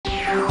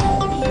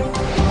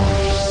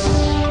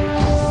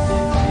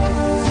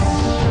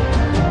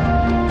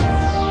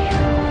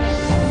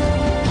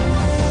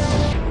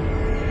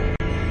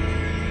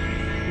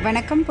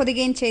வணக்கம்.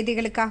 புதிய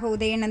செய்திகளுக்காக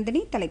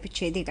உதயநந்தினி. தலைப்புச்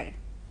செய்திகள்.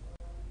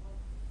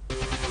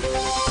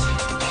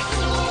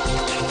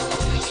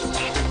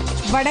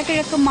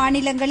 வடகிழக்கு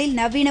மாநிலங்களில்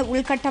நவீன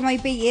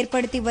உள்கட்டமைப்பை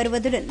ஏற்படுத்தி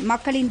வருவதுடன்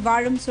மக்களின்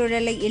வாழும்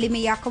சூழலை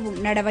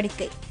எளிமையாக்கவும்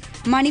நடவடிக்கை.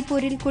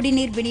 மணிப்பூரில்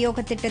குடிநீர்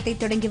விநியோக திட்டத்தை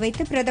தொடங்கி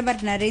வைத்து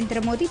பிரதமர் நரேந்திர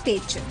மோடி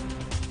பேச்சு.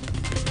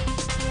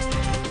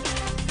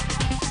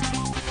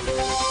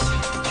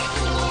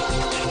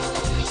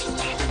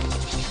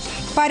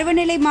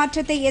 பருவநிலை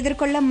மாற்றத்தை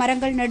எதிர்கொள்ள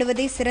மரங்கள்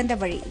நடுவதே சிறந்த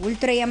வழி.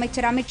 உள்துறை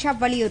அமைச்சர் அமித் ஷா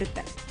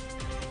வலியுறுத்தல்.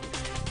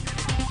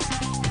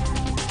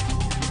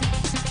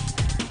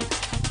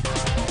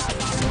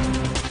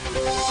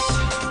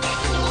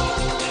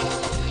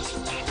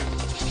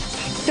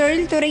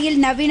 தொழில்துறையில்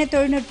நவீன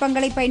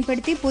தொழில்நுட்பங்களை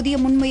பயன்படுத்தி புதிய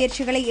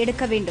முன்முயற்சிகளை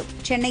எடுக்க வேண்டும்.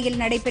 சென்னையில்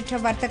நடைபெற்ற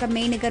வர்த்தக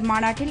மெய்நிகர்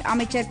மாநாட்டில்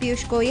அமைச்சர்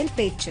பியூஷ் கோயல்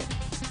பேச்சு.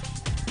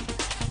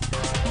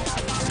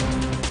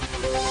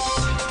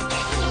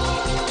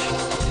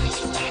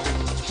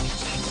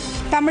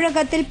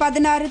 தமிழகத்தில்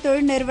 16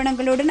 தொழில்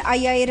நிறுவனங்களுடன்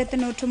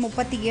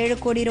 5137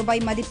 கோடி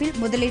ரூபாய் மதிப்பில்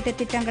முதலீட்டு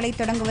திட்டங்களை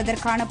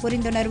தொடங்குவதற்கான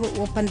புரிந்துணர்வு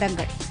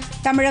ஒப்பந்தங்கள்.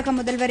 தமிழக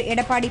முதல்வர்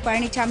எடப்பாடி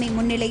பழனிசாமி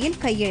முன்னிலையில்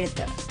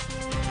கையெழுத்து.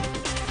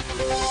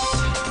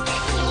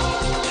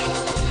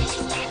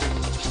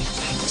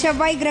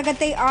 செவ்வாய்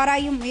கிரகத்தை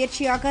ஆராயும்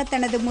முயற்சியாக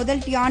தனது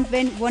முதல்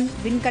டியான்வென் 1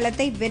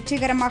 விண்கலத்தை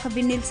வெற்றிகரமாக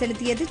விண்ணில்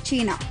செலுத்தியது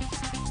சீனா.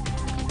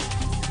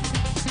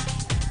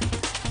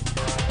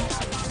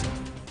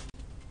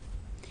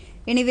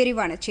 இனி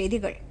விரிவான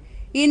செய்திகள்.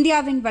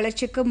 இந்தியாவின்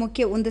வளர்ச்சிக்கு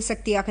முக்கிய உந்து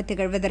சக்தியாக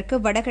திகழ்வதற்கு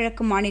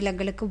வடகிழக்கு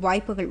மாநிலங்களுக்கு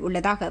வாய்ப்புகள்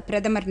உள்ளதாக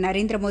பிரதமர்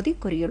நரேந்திர மோடி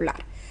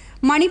கூறியுள்ளார்.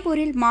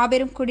 மணிப்பூரில்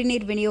மாபெரும்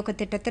குடிநீர் விநியோக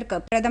திட்டத்திற்கு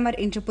பிரதமர்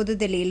இன்று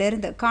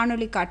புதுதில்லியிலிருந்து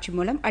காணொலி காட்சி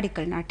மூலம்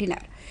அடிக்கல்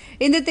நாட்டினார்.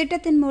 இந்த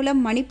திட்டத்தின்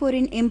மூலம்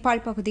மணிப்பூரின்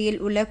இம்பால்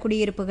பகுதியில் உள்ள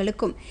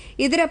குடியிருப்புகளுக்கும்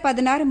இதர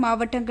 16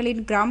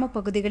 மாவட்டங்களின் கிராம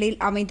பகுதிகளில்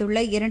அமைந்துள்ள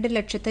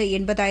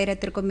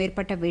 2,80,000க்கும்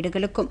மேற்பட்ட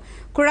வீடுகளுக்கும்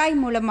குழாய்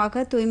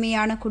மூலமாக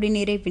தூய்மையான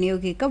குடிநீரை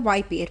விநியோகிக்க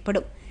வாய்ப்பு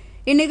ஏற்படும்.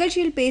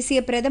 இந்நிகழ்ச்சியில் பேசிய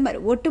பிரதமர்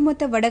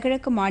ஒட்டுமொத்த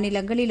வடகிழக்கு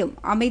மாநிலங்களிலும்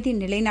அமைதி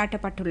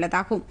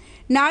நிலைநாட்டப்பட்டுள்ளதாகவும்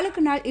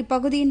நாளுக்கு நாள்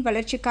இப்பகுதியின்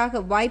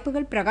வளர்ச்சிக்காக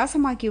வாய்ப்புகள்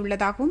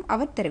பிரகாசமாகியுள்ளதாகவும்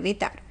அவர்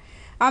தெரிவித்தார்.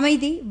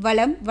 அமைதி,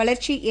 வளம்,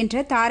 வளர்ச்சி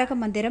என்ற தாரக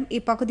மந்திரம்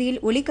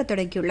இப்பகுதியில் ஒலிக்க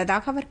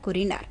தொடங்கியுள்ளதாக அவர்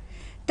கூறினார்.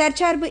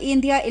 தற்சார்பு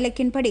இந்தியா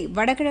இலக்கின்படி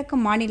வடகிழக்கு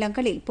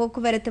மாநிலங்களில்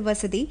போக்குவரத்து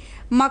வசதி,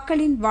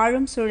 மக்களின்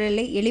வாழும்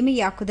சூழலை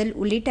எளிமையாக்குதல்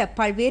உள்ளிட்ட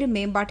பல்வேறு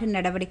மேம்பாட்டு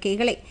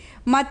நடவடிக்கைகளை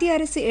மத்திய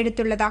அரசு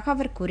எடுத்துள்ளதாக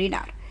அவர்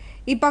கூறினார்.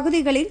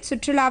 இப்பகுதிகளில்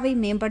சுற்றுலாவை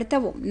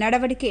மேம்படுத்தவும்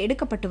நடவடிக்கை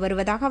எடுக்கப்பட்டு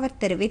வருவதாக அவர்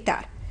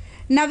தெரிவித்தார்.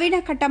 நவீன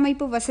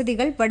கட்டமைப்பு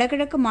வசதிகள்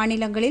வடகிழக்கு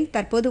மாநிலங்களில்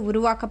தற்போது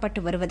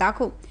உருவாக்கப்பட்டு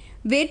வருவதாகவும்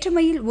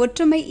வேற்றுமையில்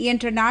ஒற்றுமை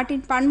என்ற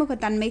நாட்டின்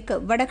பன்முகத்தன்மைக்கு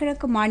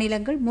வடகிழக்கு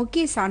மாநிலங்கள்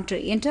முக்கிய சான்று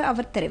என்று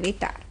அவர்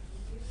தெரிவித்தார்.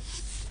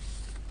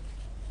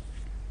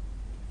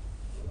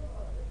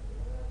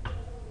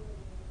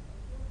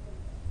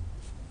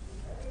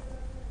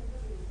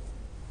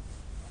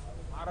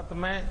 भारत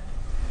में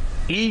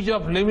ईज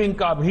ऑफ लिविंग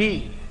का भी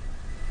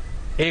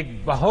एक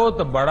बहुत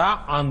बड़ा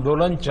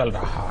आंदोलन चल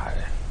रहा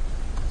है.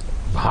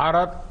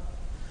 भारत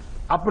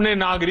अपने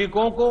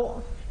नागरिकों को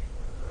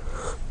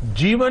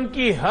जीवन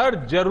की हर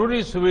जरूरी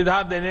सुविधा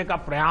देने का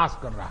प्रयास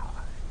कर रहा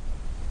है.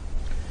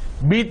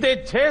 बीते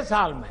 6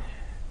 साल में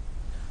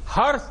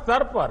हर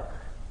स्तर पर,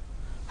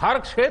 हर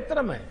क्षेत्र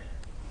में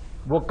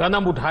वो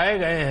कदम उठाए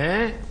गए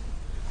हैं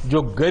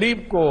जो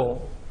गरीब को,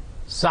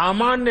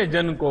 सामान्य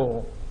जन को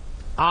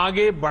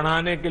आगे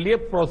बढ़ाने के लिए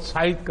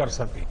प्रोत्साहित कर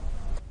सके.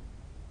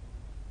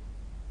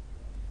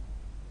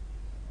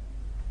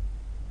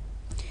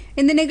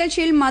 இந்த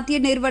நிகழ்ச்சியில் மத்திய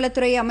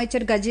நீர்வளத்துறை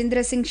அமைச்சர் கஜேந்திர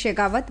சிங்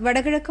ஷெகாவத்,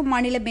 வடகிழக்கு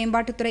மாநில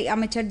மேம்பாட்டுத்துறை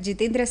அமைச்சர்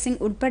ஜிதேந்திர சிங்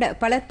உட்பட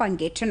பலர்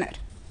பங்கேற்றனர்.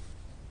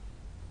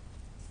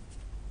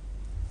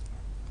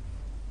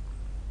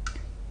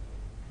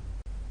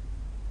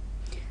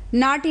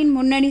 நாட்டின்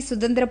முன்னணி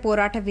சுதந்திர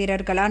போராட்ட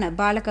வீரர்களான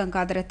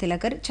பாலகங்காதர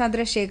திலகர்,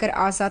 சந்திரசேகர்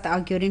ஆசாத்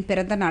ஆகியோரின்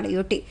பிறந்த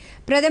நாளையொட்டி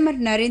பிரதமர்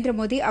நரேந்திர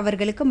மோடி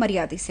அவர்களுக்கு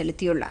மரியாதை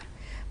செலுத்தியுள்ளார்.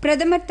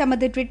 பிரதமர்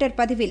தமது டுவிட்டர்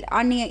பதிவில்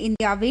அந்நிய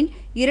இந்தியாவின்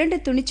 2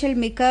 துணிச்சல்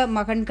மிக்க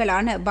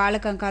மகன்களான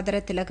பாலகங்காதர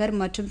திலகர்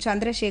மற்றும்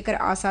சந்திரசேகர்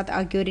ஆசாத்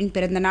ஆகியோரின்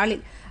பிறந்த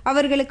நாளில்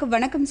அவர்களுக்கு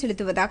வணக்கம்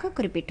செலுத்துவதாக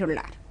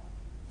குறிப்பிட்டுள்ளார்.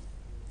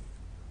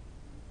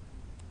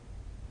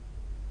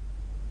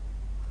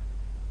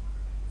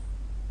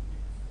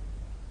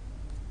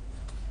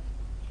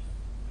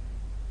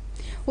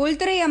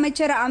 உள்துறை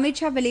அமைச்சர் அமித்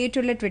ஷா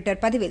வெளியிட்டுள்ள டுவிட்டர்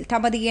பதிவில்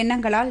தமது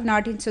எண்ணங்களால்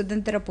நாட்டின்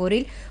சுதந்திர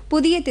போரில்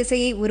புதிய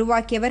திசையை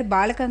உருவாக்கியவர்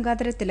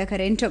பாலகங்காதர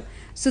திலகர் என்றும்,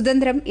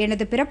 சுதந்திரம்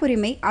எனது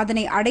பிறப்புரிமை,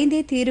 அதனை அடைந்தே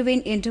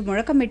தீருவேன் என்று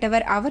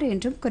முழக்கமிட்டவர் அவர்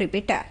என்றும்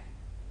குறிப்பிட்டார்.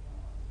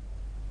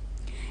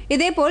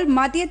 இதேபோல்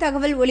மத்திய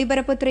தகவல்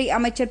ஒலிபரப்புத்துறை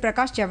அமைச்சர்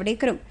பிரகாஷ்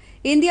ஜவடேகரும்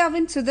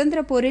இந்தியாவின்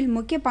சுதந்திர போரில்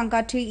முக்கிய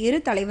பங்காற்றிய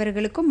 2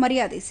 தலைவர்களுக்கும்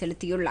மரியாதை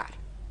செலுத்தியுள்ளார்.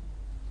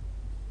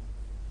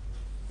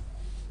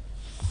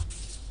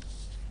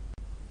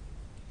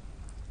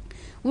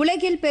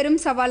 உலகில் பெரும்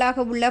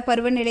சவாலாக உள்ள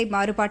பருவநிலை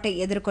மாறுபாட்டை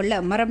எதிர்கொள்ள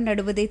மரம்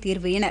நடுவதே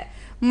தீர்வு என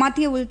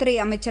மத்திய உள்துறை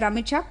அமைச்சர்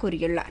அமித் ஷா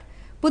கூறியுள்ளார்.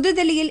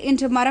 புதுதில்லியில்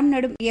இன்று மரம்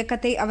நடும்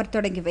இயக்கத்தை அவர்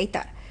தொடங்கி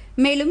வைத்தார்.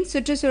 மேலும்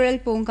சுற்றுச்சூழல்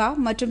பூங்கா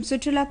மற்றும்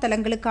சுற்றுலா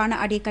தலங்களுக்கான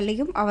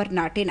அடிக்கல்லையும் அவர்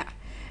நாட்டினார்.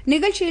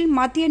 நிகழ்ச்சியில்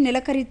மத்திய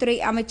நிலக்கரித்துறை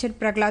அமைச்சர்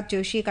பிரகலாத்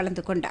ஜோஷி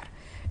கலந்து கொண்டார்.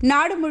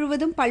 நாடு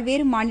முழுவதும்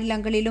பல்வேறு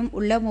மாநிலங்களிலும்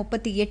உள்ள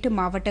 38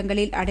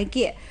 மாவட்டங்களில்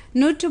அடங்கிய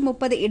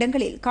 130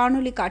 இடங்களில்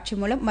காணொலி காட்சி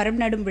மூலம் மரம்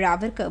நடும்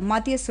விழாவிற்கு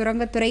மத்திய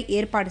சுரங்கத்துறை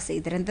ஏற்பாடு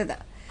செய்திருந்தது.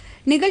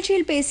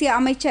 நிகழ்ச்சியில் பேசிய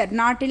அமைச்சர்,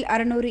 நாட்டில்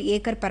 600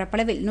 ஏக்கர்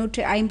பரப்பளவில்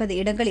 150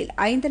 இடங்களில்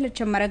 5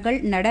 லட்சம் மரங்கள்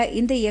நட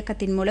இந்த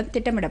இயக்கத்தின் மூலம்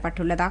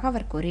திட்டமிடப்பட்டுள்ளதாக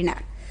அவர்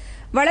கூறினார்.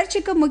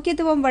 வளர்ச்சிக்கு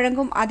முக்கியத்துவம்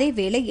வழங்கும் அதே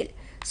வேளையில்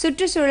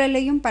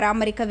சுற்றுச்சூழலையும்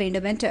பராமரிக்க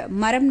வேண்டும் என்று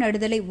மரம்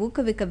நடுதலை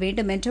ஊக்குவிக்க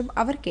வேண்டும் என்றும்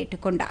அவர்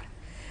கேட்டுக் கொண்டார்.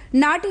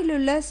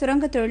 நாட்டிலுள்ள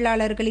சுரங்க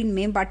தொழிலாளர்களின்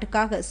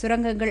மேம்பாட்டுக்காக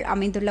சுரங்கங்கள்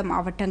அமைந்துள்ள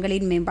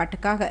மாவட்டங்களின்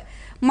மேம்பாட்டுக்காக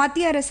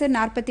மத்திய அரசு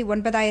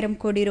 49,000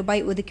 கோடி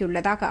ரூபாய்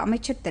ஒதுக்கியுள்ளதாக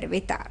அமைச்சர்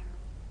தெரிவித்தார்.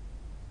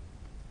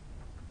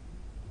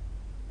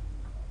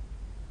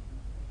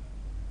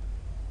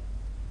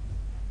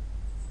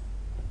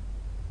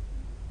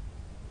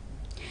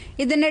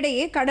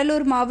 இதனிடையே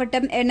கடலூர்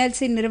மாவட்டம்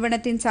NLC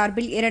நிறுவனத்தின்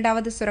சார்பில்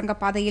 2வது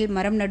சுரங்கப்பாதையில்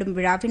மரம் நடும்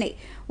விழாவினை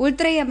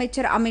உள்துறை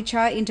அமைச்சர் அமித்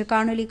ஷா இன்று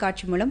காணொலி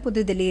காட்சி மூலம்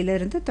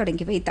புதுதில்லியிலிருந்து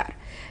தொடங்கி வைத்தார்.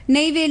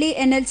 நெய்வேலி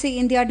NLC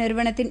இந்தியா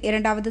நிறுவனத்தின்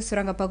 2வது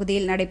சுரங்கப்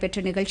பகுதியில்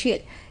நடைபெற்ற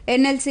நிகழ்ச்சியில்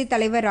NLC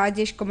தலைவர்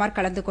ராஜேஷ்குமார்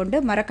கலந்து கொண்டு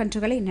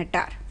மரக்கன்றுகளை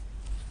நட்டார்.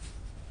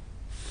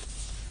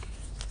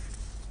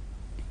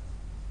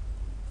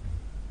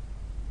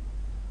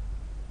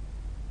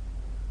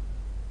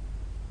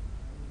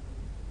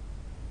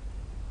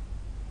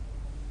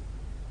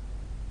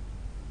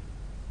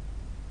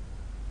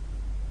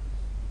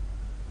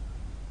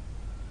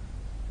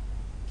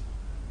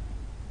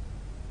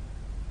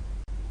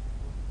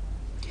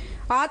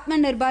 ஆத்ம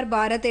நிர்பார்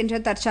பாரத் என்ற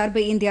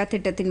தற்சார்பு இந்தியா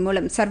திட்டத்தின்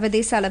மூலம்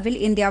சர்வதேச அளவில்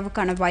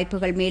இந்தியாவுக்கான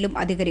வாய்ப்புகள் மேலும்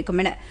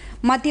அதிகரிக்கும் என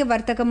மத்திய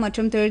வர்த்தகம்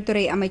மற்றும்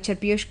தொழில்துறை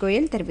அமைச்சர் பியூஷ்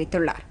கோயல்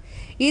தெரிவித்துள்ளார்.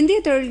 இந்திய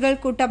தொழில்கள்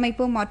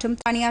கூட்டமைப்பு மற்றும்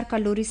தனியார்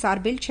கல்லூரி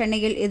சார்பில்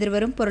சென்னையில்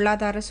எதிர்வரும்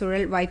பொருளாதார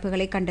சூழல்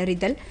வாய்ப்புகளை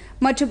கண்டறிதல்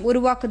மற்றும்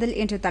உருவாக்குதல்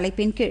என்ற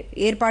தலைப்பின் கீழ்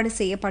ஏற்பாடு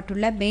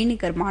செய்யப்பட்டுள்ள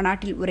மெய்நிகர்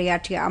மாநாட்டில்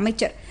உரையாற்றிய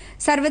அமைச்சர்,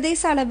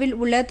 சர்வதேச அளவில்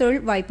உள்ள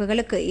தொழில்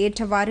வாய்ப்புகளுக்கு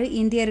ஏற்றவாறு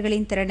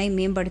இந்தியர்களின் திறனை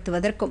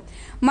மேம்படுத்துவதற்கும்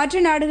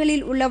மற்ற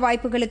நாடுகளில் உள்ள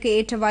வாய்ப்புகளுக்கு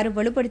ஏற்றவாறு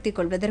வலுப்படுத்திக்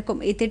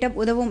கொள்வதற்கும் இத்திட்டம்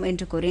உதவும்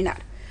என்று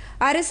கூறினார்.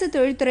 அரசு,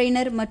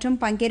 தொழில்துறையினர் மற்றும்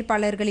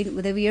பங்கேற்பாளர்களின்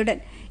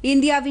உதவியுடன்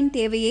இந்தியாவின்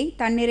தேவையை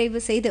தன்னிறைவு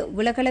செய்து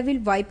உலகளவில்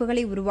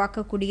வாய்ப்புகளை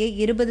உருவாக்கக்கூடிய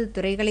 20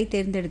 துறைகளை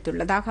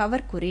தேர்ந்தெடுத்துள்ளதாக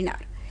அவர்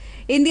கூறினார்.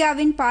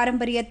 இந்தியாவின்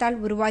பாரம்பரியத்தால்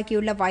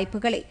உருவாக்கியுள்ள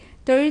வாய்ப்புகளை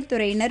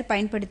தொழில்துறையினர்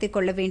பயன்படுத்திக்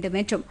கொள்ள வேண்டும்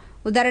என்றும்,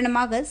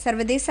 உதாரணமாக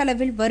சர்வதேச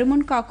அளவில்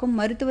வருமுன் காக்கும்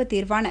மருத்துவ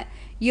தீர்வான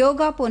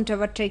யோகா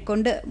போன்றவற்றை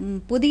கொண்டு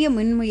புதிய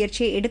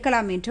முன்முயற்சியை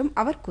எடுக்கலாம் என்றும்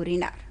அவர்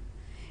கூறினார்.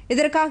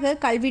 இதற்காக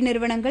கல்வி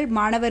நிறுவனங்கள்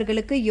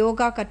மாணவர்களுக்கு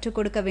யோகா கற்றுக்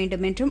கொடுக்க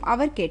வேண்டும் என்றும்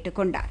அவர் கேட்டுக்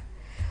கொண்டார்.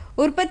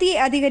 உற்பத்தியை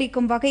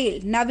அதிகரிக்கும் வகையில்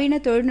நவீன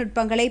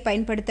தொழில்நுட்பங்களை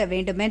பயன்படுத்த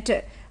வேண்டும் என்று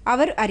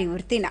அவர்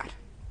அறிவுறுத்தினார்.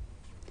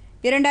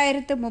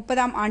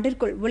 2030ஆம்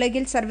ஆண்டிற்குள்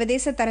உலகில்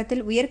சர்வதேச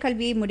தரத்தில்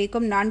உயர்கல்வியை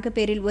முடிக்கும் 4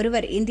 பேரில்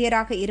ஒருவர்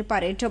இந்தியராக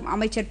இருப்பார் என்றும்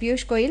அமைச்சர்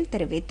பியூஷ் கோயல்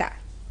தெரிவித்தார்.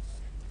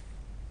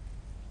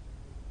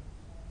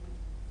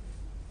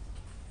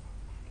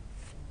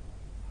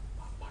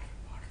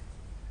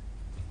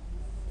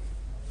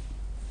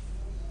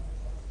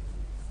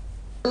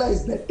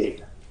 That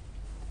data.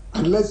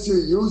 Unless you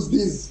use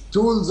these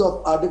tools of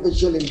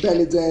artificial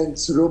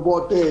intelligence,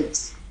 robotics,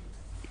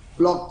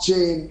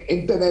 blockchain,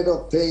 Internet of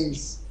Things,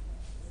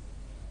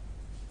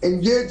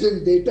 engage in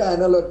data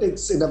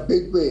analytics in a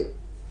big way,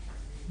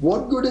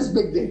 what good is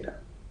big data?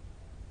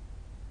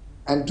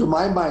 And to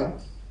my mind,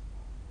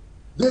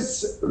 this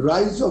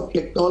rise of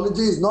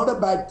technology is not a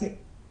bad thing.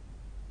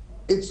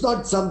 It's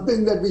not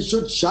something that we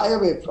should shy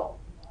away from.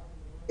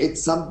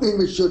 It's something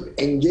we should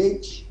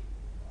engage,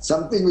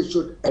 something we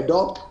should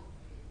adopt,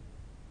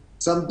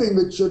 something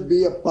which should be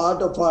a part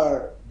of our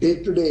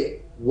day-to-day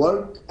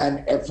work and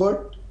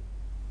effort.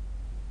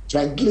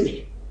 Frankly,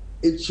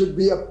 it should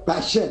be a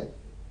passion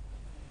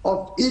of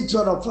each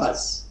one of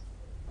us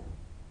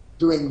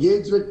to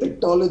engage with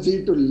technology,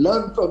 to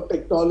learn from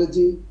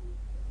technology,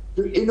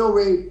 to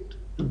innovate,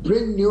 to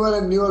bring newer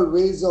and newer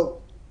ways of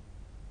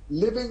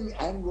living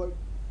and working.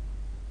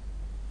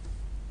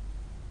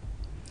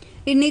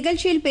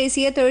 இந்நிகழ்ச்சியில்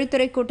பேசிய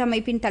தொழில்துறை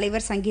கூட்டமைப்பின்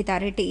தலைவர் சங்கீதா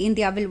ரெட்டி,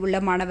 இந்தியாவில் உள்ள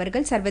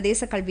மாணவர்கள்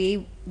சர்வதேச கல்வியை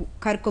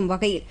கற்கும்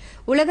வகையில்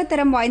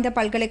உலகத்தரம் வாய்ந்த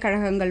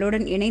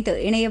பல்கலைக்கழகங்களுடன் இணைந்து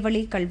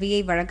இணையவழி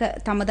கல்வியை வழங்க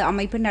தமது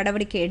அமைப்பு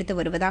நடவடிக்கை எடுத்து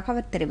வருவதாக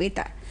அவர்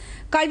தெரிவித்தார்.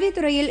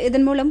 கல்வித்துறையில்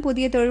இதன் மூலம்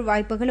புதிய தொழில்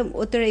வாய்ப்புகளும்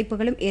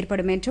ஒத்துழைப்புகளும்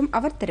ஏற்படும் என்றும்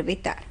அவர்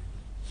தெரிவித்தார்.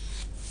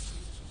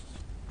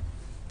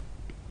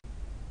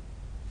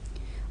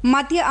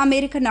 மத்திய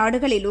அமெரிக்க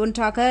நாடுகளில்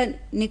ஒன்றாக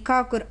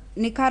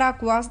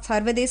நிகாராகுவா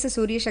சர்வதேச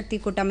சூரிய சக்தி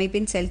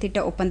கூட்டமைப்பின் செயல்திட்ட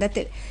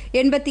ஒப்பந்தத்தில்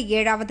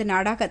 87வது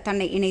நாடாக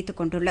தன்னை இணைத்துக்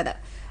கொண்டுள்ளது.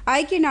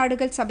 ஐக்கிய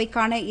நாடுகள்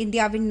சபைக்கான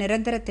இந்தியாவின்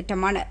நிரந்தர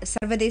திட்டமான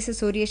சர்வதேச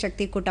சூரிய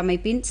சக்தி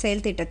கூட்டமைப்பின்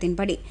செயல்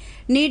திட்டத்தின்படி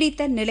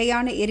நீடித்த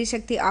நிலையான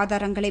எரிசக்தி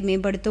ஆதாரங்களை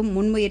மேம்படுத்தும்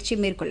முன்முயற்சி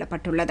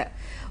மேற்கொள்ளப்பட்டுள்ளது.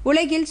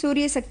 உலகில்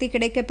சூரிய சக்தி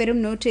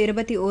கிடைக்கப்பெறும்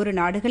 121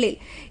 நாடுகளில்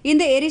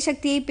இந்த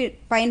எரிசக்தியை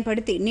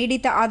பயன்படுத்தி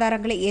நீடித்த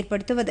ஆதாரங்களை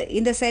ஏற்படுத்துவது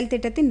இந்த செயல்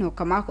திட்டத்தின்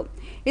நோக்கமாகும்.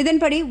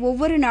 இதன்படி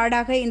ஒவ்வொரு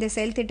நாடாக இந்த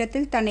செயல்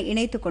திட்டத்தில் தன்னை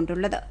இணைத்துக்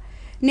கொண்டுள்ளது.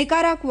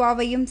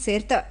 நிகாராகுவாவையும்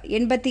சேர்த்த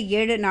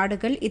 87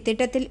 நாடுகள்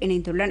இத்திட்டத்தில்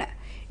இணைந்துள்ளன.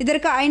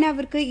 இதற்கு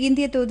ஐநாவிற்கு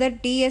இந்திய தூதர்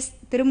DS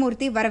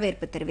திருமூர்த்தி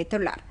வரவேற்பு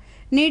தெரிவித்துள்ளார்.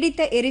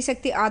 நீடித்த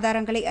எரிசக்தி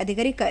ஆதாரங்களை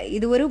அதிகரிக்க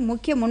இது ஒரு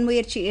முக்கிய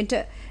முன்முயற்சி என்று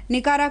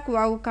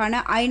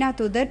நிகாராகுவாவுக்கான ஐநா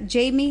தூதர்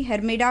ஜெய்மி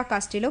ஹெர்மிடா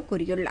காஸ்டிலோ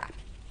கூறியுள்ளார்.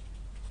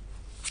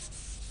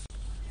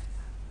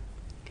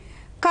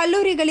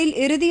 கல்லூரிகளில்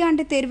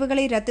இறுதியாண்டு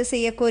தேர்வுகளை ரத்து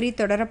செய்யக்கோரி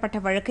தொடரப்பட்ட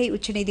வழக்கை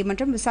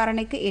உச்சநீதிமன்றம்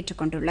விசாரணைக்கு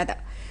ஏற்றுக்கொண்டுள்ளது.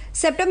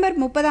 செப்டம்பர்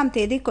 30ஆம்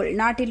தேதிக்குள்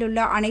நாட்டிலுள்ள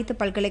அனைத்து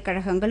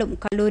பல்கலைக்கழகங்களும்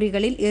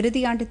கல்லூரிகளில்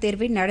இறுதியாண்டு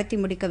தேர்வை நடத்தி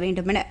முடிக்க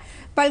வேண்டுமென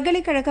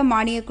பல்கலைக்கழக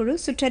மானியக்குழு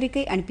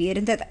சுற்றறிக்கை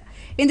அனுப்பியிருந்தது.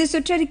 இந்த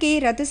சுற்றறிக்கையை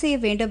ரத்து செய்ய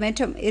வேண்டும்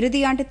என்றும்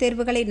இறுதியாண்டு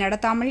தேர்வுகளை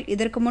நடத்தாமல்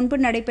இதற்கு முன்பு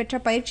நடைபெற்ற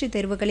பயிற்சி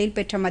தேர்வுகளில்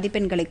பெற்ற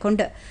மதிப்பெண்களை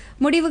கொண்டு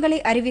முடிவுகளை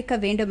அறிவிக்க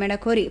வேண்டும் என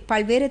கோரி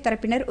பல்வேறு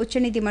தரப்பினர்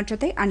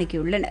உச்சநீதிமன்றத்தை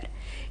அணுகியுள்ளனர்.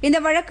 இந்த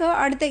வழக்கு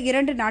அடுத்த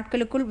 2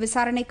 நாட்களுக்குள்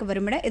விசாரணைக்கு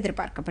வரும் என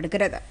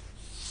எதிர்பார்க்கப்படுகிறது.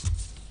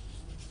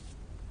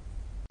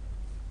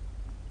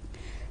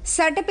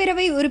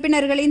 சட்டப்பேரவை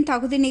உறுப்பினர்களின்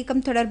தகுதி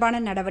நீக்கம்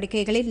தொடர்பான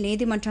நடவடிக்கைகளில்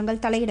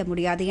நீதிமன்றங்கள் தலையிட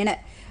முடியாது என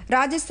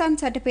ராஜஸ்தான்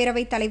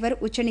சட்டப்பேரவைத் தலைவர்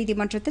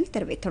உச்சநீதிமன்றத்தில்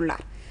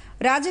தெரிவித்துள்ளார்.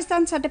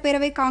 ராஜஸ்தான்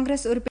சட்டப்பேரவை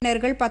காங்கிரஸ்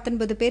உறுப்பினர்கள்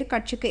 19 பேர்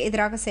கட்சிக்கு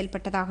எதிராக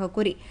செயல்பட்டதாக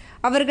கூறி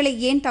அவர்களை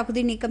ஏன்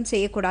தகுதி நீக்கம்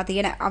செய்யக்கூடாது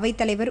என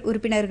அவைத்தலைவர்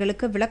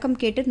உறுப்பினர்களுக்கு விளக்கம்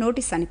கேட்டு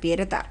நோட்டீஸ்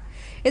அனுப்பியிருந்தார்.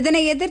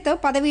 இதனை எதிர்த்து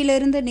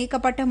பதவியிலிருந்து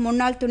நீக்கப்பட்ட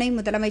முன்னாள் துணை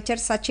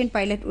முதலமைச்சர் சச்சின்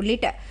பைலட்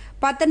உள்ளிட்ட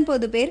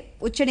 19 பேர்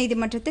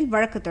உச்சநீதிமன்றத்தில்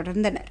வழக்கு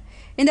தொடர்ந்தனர்.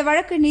 இந்த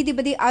வழக்கு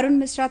நீதிபதி அருண்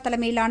மிஸ்ரா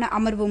தலைமையிலான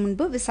அமர்வு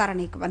முன்பு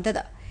விசாரணைக்கு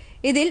வந்தது.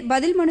 இதில்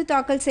பதில் மனு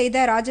தாக்கல் செய்த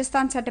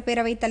ராஜஸ்தான்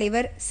சட்டப்பேரவைத்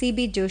தலைவர் CB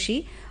ஜோஷி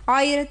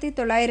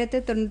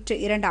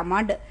 1992ஆம்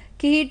ஆண்டு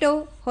கிஹிட்டோ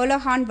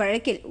ஹோலோஹான்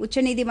வழக்கில்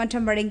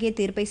உச்சநீதிமன்றம் வழங்கிய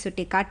தீர்ப்பை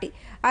சுட்டிக்காட்டி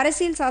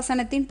அரசியல்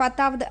சாசனத்தின்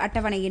 10வது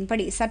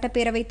அட்டவணையின்படி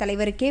சட்டப்பேரவைத்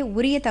தலைவருக்கே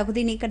உரிய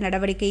தகுதி நீக்க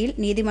நடவடிக்கையில்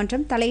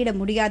நீதிமன்றம் தலையிட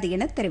முடியாது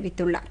என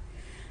தெரிவித்துள்ளார்.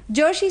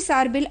 ஜோஷி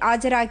சார்பில்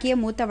ஆஜராகிய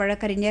மூத்த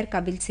வழக்கறிஞர்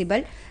கபில்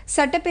சிபல்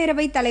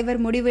சட்டப்பேரவைத்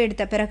தலைவர் முடிவு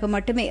எடுத்த பிறகு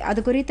மட்டுமே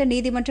அதுகுறித்து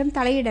நீதிமன்றம்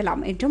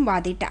தலையிடலாம் என்றும்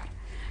வாதிட்டார்.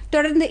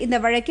 தொடர்ந்து இந்த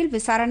வழக்கில்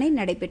விசாரணை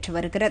நடைபெற்று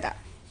வருகிறது.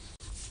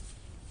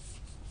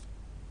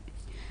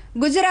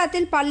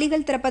 குஜராத்தில்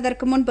பள்ளிகள்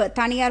திறப்பதற்கு முன்பு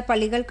தனியார்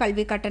பள்ளிகள்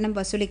கல்வி கட்டணம்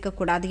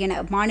வசூலிக்கக்கூடாது என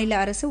மாநில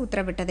அரசு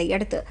உத்தரவிட்டதை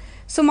அடுத்து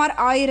சுமார்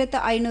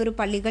 1500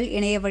 பள்ளிகள்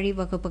இணைய வழி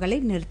வகுப்புகளை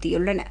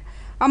நிறுத்தியுள்ளன.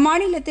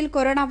 அம்மாநிலத்தில்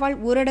கொரோனாவால்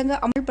ஊரடங்கு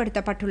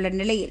அமல்படுத்தப்பட்டுள்ள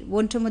நிலையில்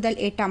 1 முதல்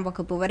 8ஆம்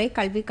வகுப்பு வரை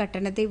கல்வி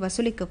கட்டணத்தை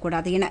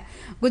வசூலிக்கக்கூடாது என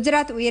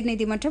குஜராத்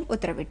உயர்நீதிமன்றம்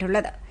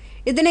உத்தரவிட்டுள்ளது.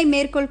 இதனை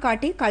மேற்கோள்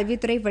காட்டி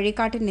கல்வித்துறை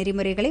வழிகாட்டு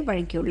நெறிமுறைகளை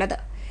வழங்கியுள்ளது.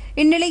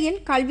 இந்நிலையில்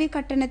கல்வி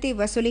கட்டணத்தை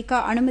வசூலிக்க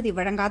அனுமதி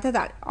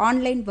வழங்காததால்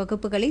ஆன்லைன்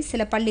வகுப்புகளை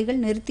சில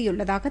பள்ளிகள்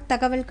நிறுத்தியுள்ளதாக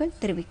தகவல்கள்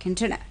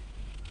தெரிவிக்கின்றன.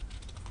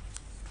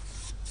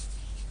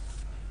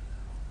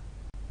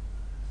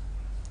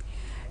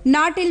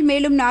 நாட்டில்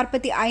மேலும்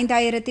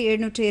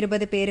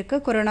 45,720 பேருக்கு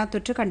கொரோனா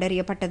தொற்று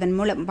கண்டறியப்பட்டதன்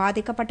மூலம்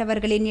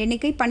பாதிக்கப்பட்டவர்களின்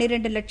எண்ணிக்கை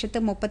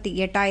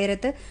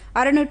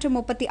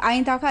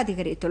 12,38,635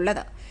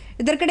 அதிகரித்துள்ளது.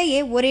 இதற்கிடையே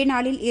ஒரே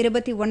நாளில்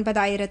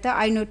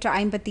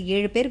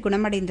 29,557 பேர்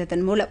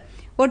குணமடைந்ததன் மூலம்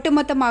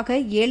ஒட்டுமொத்தமாக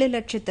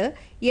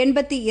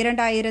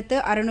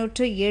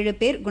 7,82,607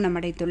 பேர்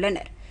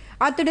குணமடைந்துள்ளனர்.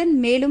 அத்துடன்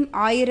மேலும்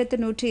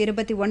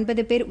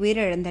 1,129 பேர்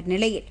உயிரிழந்த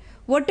நிலையில்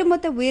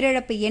ஒட்டுமொத்த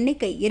உயிரிழப்பு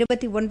எண்ணிக்கை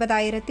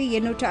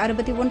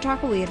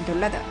 29,861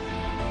 உயர்ந்துள்ளது.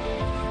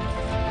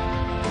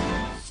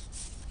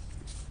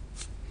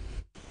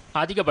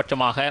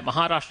 அதிகபட்சமாக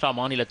மகாராஷ்டிரா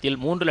மாநிலத்தில்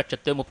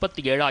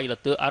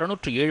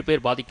 3,37,607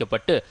 பேர்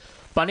பாதிக்கப்பட்டு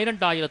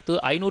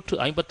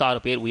 12,556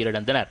 பேர்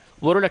உயிரிழந்தனர்.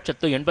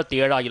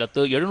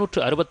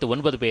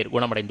 1,87,769 பேர்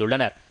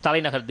குணமடைந்துள்ளனர்.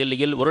 தலைநகர்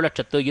தில்லியில்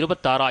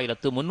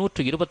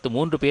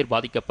 1,26,323 பேர்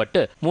பாதிக்கப்பட்டு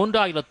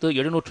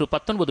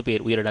 3,719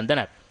 பேர்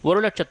உயிரிழந்தனர்.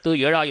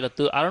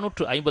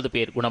 1,07,650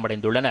 பேர்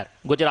குணமடைந்துள்ளனர்.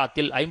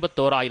 குஜராத்தில்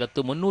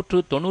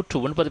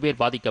 51,399 பேர்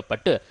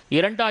பாதிக்கப்பட்டு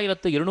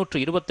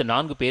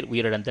 2,224 பேர்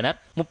உயிரிழந்தனர்.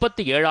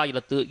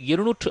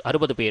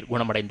 37,260 பேர்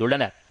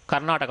குணமடைந்துள்ளனர்.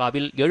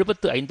 கர்நாடகாவில்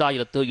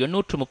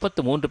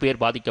 75,833 பேர்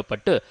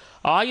பாதிக்கப்பட்டு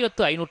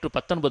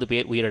 1,519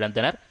 பேர்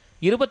உயிரிழந்தனர்.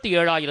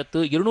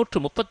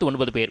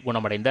 27,239 பேர்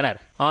குணமடைந்தனர்.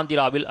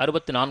 ஆந்திராவில்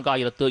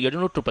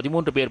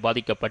 64,713 பேர்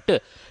பாதிக்கப்பட்டு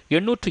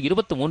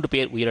 823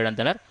 பேர்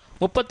உயிரிழந்தனர்.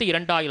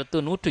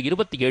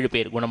 32,127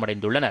 பேர்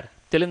குணமடைந்துள்ளனர்.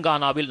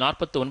 தெலுங்கானாவில்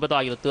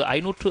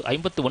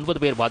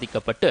 49,559 பேர்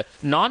பாதிக்கப்பட்டு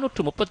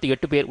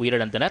 438 பேர்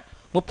உயிரிழந்தனர்.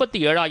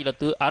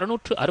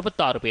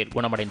 37,666 பேர்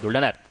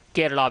குணமடைந்துள்ளனர்.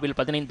 கேரளாவில்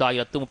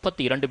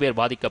 15,032 பேர்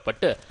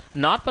பாதிக்கப்பட்டு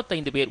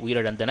 45 பேர்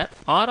உயிரிழந்தனர்.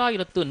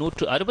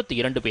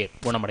 6,162 பேர்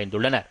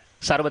குணமடைந்துள்ளனர்.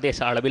 சர்வதேச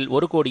அளவில்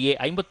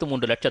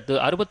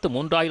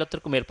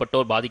 1,53,63,000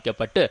 மேற்பட்டோர்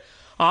பாதிக்கப்பட்டு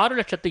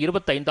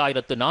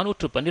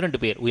 6,25,412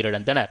 பேர்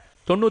உயிரிழந்தனர்.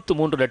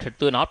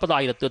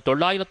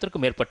 93,40,900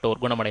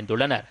 மேற்பட்டோர்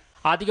குணமடைந்துள்ளனர்.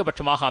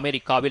 அதிகபட்சமாக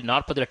அமெரிக்காவில்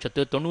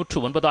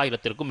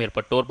 40,99,000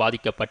 மேற்பட்டோர்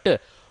பாதிக்கப்பட்டு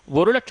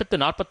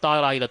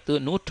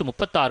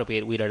 1,46,136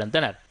 பேர்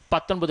உயிரிழந்தனர்.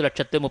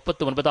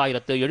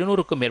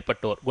 19,39,700க்கும்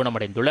மேற்பட்டோர்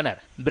குணமடைந்துள்ளனர்.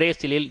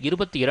 பிரேசிலில்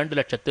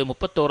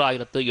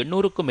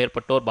 22,31,800க்கும்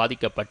மேற்பட்டோர்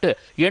பாதிக்கப்பட்டு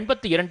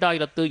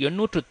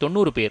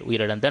 82,890 பேர்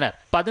உயிரிழந்தனர்.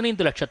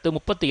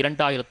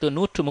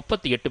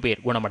 15,32,138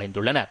 பேர்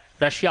குணமடைந்துள்ளனர்.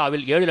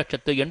 ரஷ்யாவில்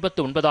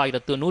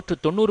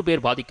 7,89,190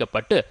 பேர்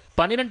பாதிக்கப்பட்டு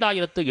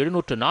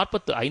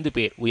 12,745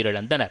 பேர்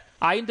உயிரிழந்தனர்.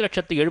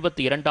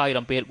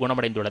 5,72,000 பேர்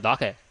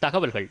குணமடைந்துள்ளதாக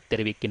தகவல்கள்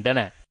தெரிவிக்கின்றன.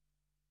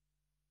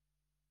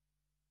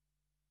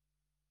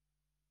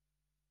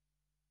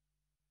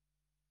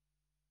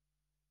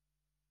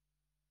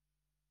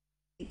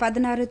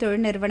 16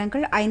 தொழில்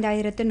நிறுவனங்கள்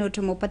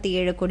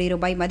 5,137 கோடி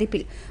ரூபாய்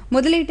மதிப்பில்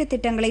முதலீட்டு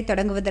திட்டங்களை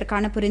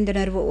தொடங்குவதற்கான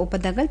புரிந்துணர்வு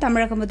ஒப்பந்தங்கள்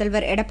தமிழக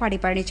முதல்வர் எடப்பாடி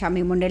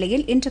பழனிசாமி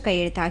முன்னிலையில் இன்று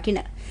கையெழுத்தாகின.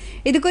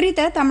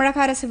 இதுகுறித்து தமிழக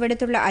அரசு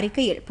விடுத்துள்ள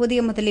அறிக்கையில், புதிய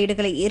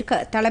முதலீடுகளை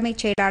ஈர்க்க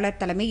தலைமைச் செயலாளர்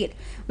தலைமையில்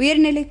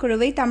உயர்நிலைக்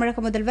குழுவை தமிழக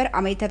முதல்வர்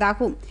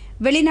அமைத்ததாகவும்,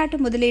 வெளிநாட்டு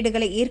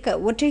முதலீடுகளை ஈர்க்க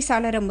ஒற்றை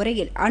சாளர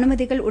முறையில்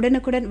அனுமதிகள்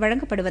உடனுக்குடன்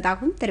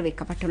வழங்கப்படுவதாகவும்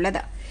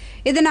தெரிவிக்கப்பட்டுள்ளது.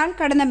 இதனால்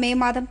கடந்த மே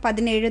மாதம்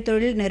 17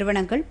 தொழில்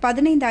நிறுவனங்கள்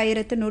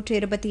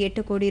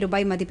 15,128 கோடி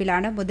ரூபாய்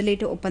மதிப்பிலான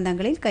முதலீட்டு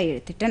ஒப்பந்தங்களில்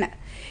கையெழுத்திட்டன.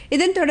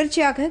 இதன்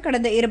தொடர்ச்சியாக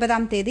கடந்த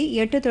 20ஆம் தேதி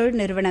 8 தொழில்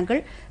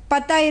நிறுவனங்கள்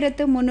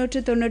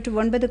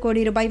 10,399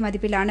 கோடி ரூபாய்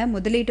மதிப்பிலான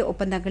முதலீட்டு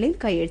ஒப்பந்தங்களில்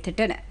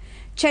கையெழுத்திட்டன.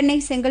 சென்னை,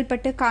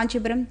 செங்கல்பட்டு,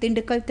 காஞ்சிபுரம்,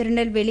 திண்டுக்கல்,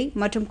 திருநெல்வேலி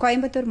மற்றும்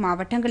கோயம்புத்தூர்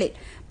மாவட்டங்களில்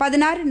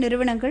 16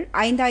 நிறுவனங்கள்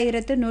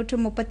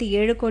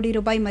 5,137 கோடி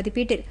ரூபாய்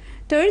மதிப்பீட்டில்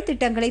தொழில்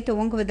திட்டங்களை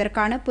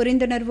துவங்குவதற்கான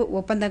புரிந்துணர்வு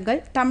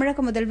ஒப்பந்தங்கள் தமிழக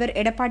முதல்வர்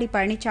எடப்பாடி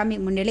பழனிசாமி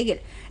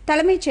முன்னிலையில்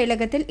தலைமைச்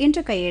செயலகத்தில்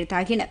இன்று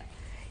கையெழுத்தாகின.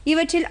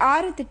 இவற்றில்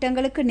 6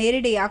 திட்டங்களுக்கு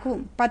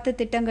நேரடியாகவும் 10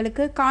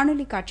 திட்டங்களுக்கு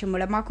காணொலி காட்சி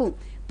மூலமாகவும்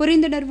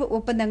புரிந்துணர்வு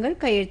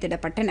ஒப்பந்தங்கள்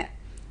கையெழுத்திடப்பட்டன.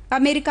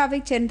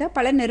 அமெரிக்காவைச் சேர்ந்த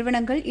பல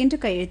நிறுவனங்கள் இன்று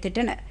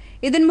கையெழுத்திட்டன.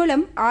 இதன்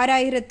மூலம்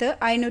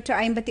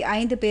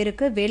 6,555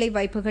 பேருக்கு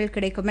வேலைவாய்ப்புகள்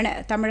கிடைக்கும் என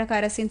தமிழக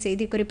அரசின்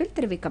செய்திக்குறிப்பில்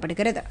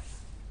தெரிவிக்கப்படுகிறது.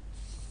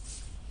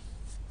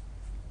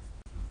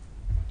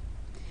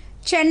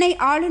 சென்னை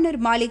ஆளுநர்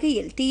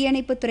மாளிகையில்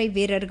தீயணைப்புத்துறை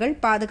வீரர்கள்,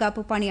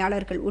 பாதுகாப்பு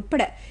பணியாளர்கள்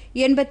உட்பட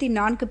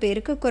 84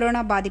 பேருக்கு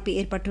கொரோனா பாதிப்பு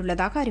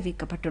ஏற்பட்டுள்ளதாக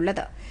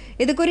அறிவிக்கப்பட்டுள்ளது.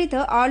 இதுகுறித்து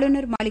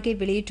ஆளுநர் மாளிகை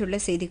வெளியிட்டுள்ள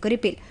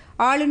செய்திக்குறிப்பில்,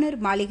 ஆளுநர்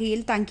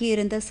மாளிகையில்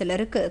தங்கியிருந்த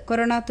சிலருக்கு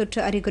கொரோனா தொற்று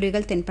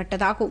அறிகுறிகள்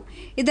தென்பட்டதாகவும்,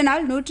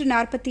 இதனால்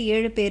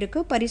 147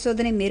 பேருக்கு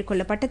பரிசோதனை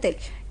மேற்கொள்ளப்பட்டதில்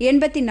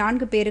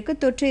 84 பேருக்கு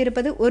தொற்று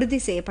இருப்பது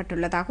உறுதி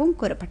செய்யப்பட்டுள்ளதாகவும்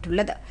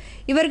கூறப்பட்டுள்ளது.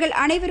 இவர்கள்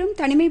அனைவரும்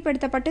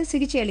தனிமைப்படுத்தப்பட்டு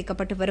சிகிச்சை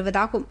அளிக்கப்பட்டு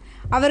வருவதாகவும்,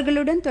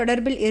 அவர்களுடன்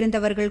தொடர்பில்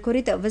இருந்தவர்கள் குறித்து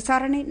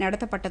விசாரணை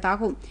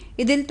நடத்தப்பட்டதாகவும்,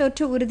 இதில்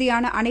தொற்று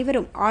உறுதியான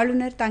அனைவரும்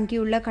ஆளுநர்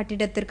தங்கியுள்ள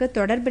கட்டிடத்திற்கு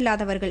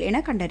தொடர்பில்லாதவர்கள் என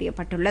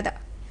கண்டறியப்பட்டுள்ளது.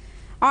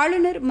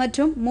 ஆளுநர்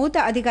மற்றும் மூத்த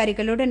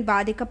அதிகாரிகளுடன்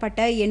பாதிக்கப்பட்ட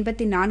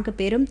 84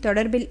 பேரும்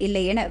தொடர்பில்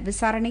இல்லை என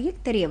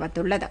விசாரணையில்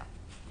தெரியவந்துள்ளது.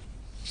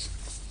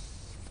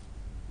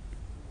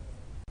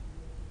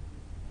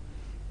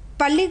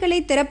 பள்ளிகளை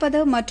திறப்பது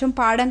மற்றும்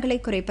பாடங்களை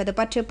குறைப்பது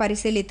பற்றி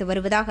பரிசீலித்து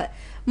வருவதாக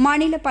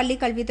மாநில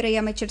பள்ளிக் கல்வித்துறை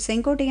அமைச்சர்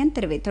செங்கோட்டையன்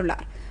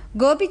தெரிவித்துள்ளார்.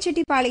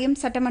 கோபிச்செட்டிப்பாளையம்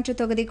சட்டமன்ற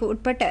தொகுதிக்கு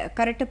உட்பட்ட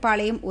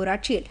கரட்டுப்பாளையம்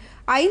ஊராட்சியில்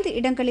 5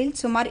 இடங்களில்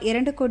சுமார்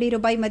 2 கோடி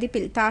ரூபாய்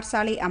மதிப்பில் தார்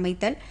சாலை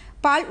அமைத்தல்,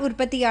 பால்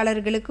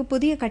உற்பத்தியாளர்களுக்கு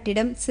புதிய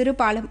கட்டிடம், சிறு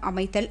பாலம்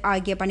அமைத்தல்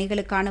ஆகிய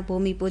பணிகளுக்கான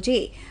பூமி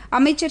பூஜையை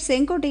அமைச்சர்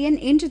செங்கோட்டையன்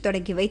இன்று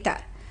தொடங்கி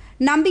வைத்தார்.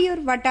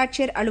 நம்பியூர்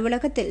வட்டாட்சியர்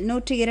அலுவலகத்தில்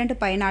 102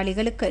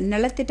 பயனாளிகளுக்கு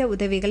நலத்திட்ட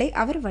உதவிகளை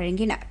அவர்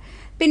வழங்கினார்.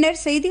 பின்னர்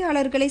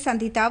செய்தியாளர்களை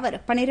சந்தித்த அவர்,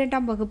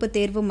 12ஆம் வகுப்பு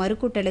தேர்வு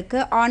மறுகூட்டலுக்கு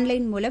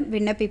ஆன்லைன் மூலம்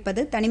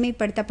விண்ணப்பிப்பது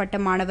தனிமைப்படுத்தப்பட்ட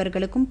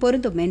மாணவர்களுக்கும்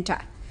பொருந்தும்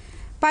என்றார்.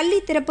 பள்ளி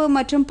திறப்பு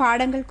மற்றும்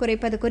பாடங்கள்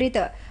குறைப்பது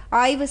குறித்து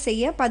ஆய்வு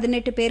செய்ய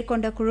 18 பேர்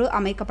கொண்ட குழு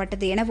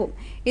அமைக்கப்பட்டது எனவும்,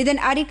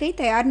 இதன் அறிக்கை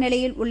தயார்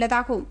நிலையில்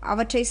உள்ளதாகவும்,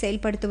 அவற்றை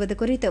செயல்படுத்துவது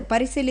குறித்து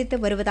பரிசீலித்து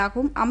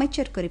வருவதாகவும்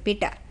அமைச்சர்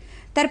குறிப்பிட்டார்.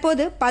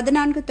 தற்போது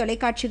 14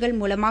 தொலைக்காட்சிகள்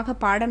மூலமாக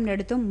பாடம்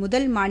நடத்தும்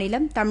முதல்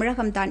மாநிலம்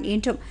தமிழகம்தான்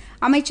என்றும்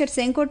அமைச்சர்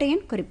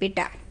செங்கோட்டையன்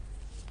குறிப்பிட்டார்.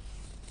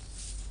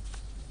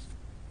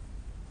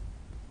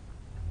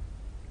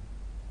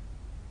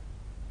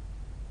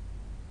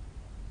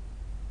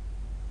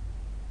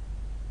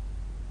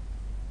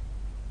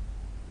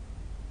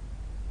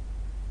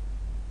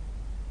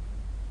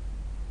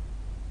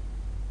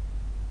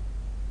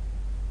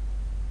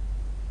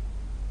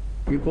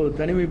 இப்போது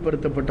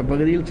தனிமைப்படுத்தப்பட்ட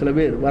பகுதியில் சில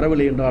பேர்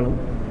வரவில்லை என்றாலும்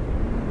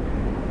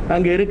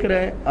அங்கே இருக்கிற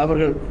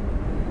அவர்கள்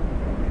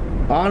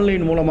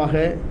ஆன்லைன்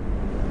மூலமாக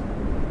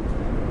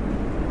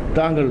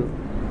தாங்கள்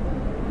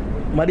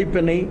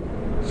மதிப்பெண்ணை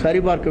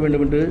சரிபார்க்க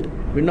வேண்டும் என்று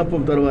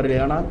விண்ணப்பம் தருவார்களே,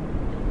 ஆனால்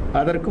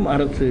அதற்கும்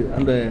அரசு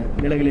அந்த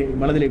நிலைகளை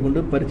மனதிலே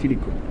கொண்டு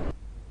பரிசீலிக்கும்.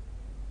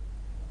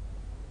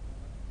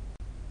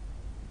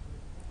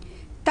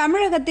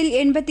 தமிழகத்தில்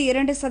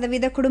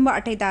 82% குடும்ப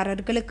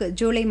அட்டைதாரர்களுக்கு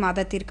ஜூலை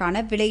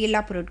மாதத்திற்கான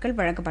விலையில்லா பொருட்கள்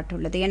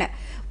வழங்கப்பட்டுள்ளது என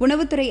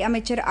உணவுத்துறை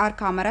அமைச்சர் ஆர்.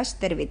 காமராஜ்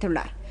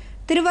தெரிவித்துள்ளார்.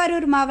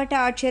 திருவாரூர் மாவட்ட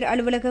ஆட்சியர்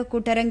அலுவலக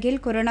கூட்டரங்கில்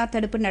கொரோனா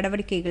தடுப்பு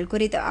நடவடிக்கைகள்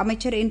குறித்து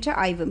அமைச்சர் இன்று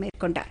ஆய்வு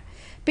மேற்கொண்டார்.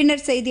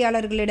 பின்னர்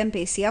செய்தியாளர்களிடம்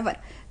பேசிய அவர்,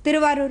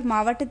 திருவாரூர்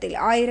மாவட்டத்தில்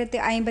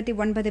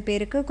 1059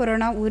 பேருக்கு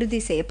கொரோனா உறுதி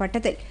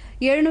செய்யப்பட்டதில்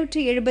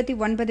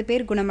 779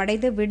 பேர்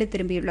குணமடைந்து வீடு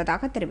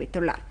திரும்பியுள்ளதாக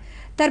தெரிவித்துள்ளார்.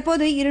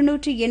 தற்போது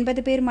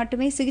 280 பேர்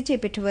மட்டுமே சிகிச்சை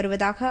பெற்று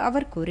வருவதாக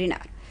அவர்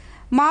கூறினார்.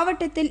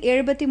 மாவட்டத்தில்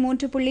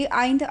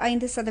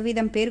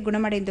 73.55% பேர்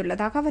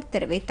குணமடைந்துள்ளதாக அவர்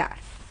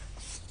தெரிவித்தார்.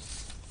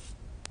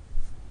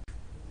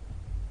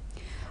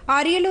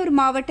 அரியலூர்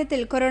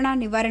மாவட்டத்தில் கொரோனா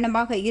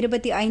நிவாரணமாக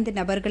 25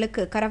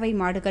 நபர்களுக்கு கறவை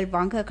மாடுகள்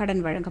வாங்க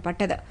கடன்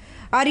வழங்கப்பட்டது.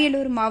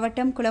 அரியலூர்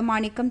மாவட்டம்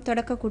குளமாணிக்கம்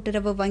தொடக்க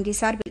கூட்டுறவு வங்கி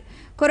சார்பில்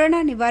கொரோனா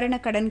நிவாரண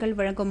கடன்கள்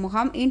வழங்கும்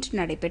முகாம் இன்று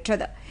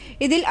நடைபெற்றது.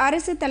 இதில்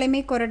அரசு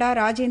தலைமை கொறடா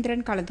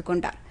ராஜேந்திரன் கலந்து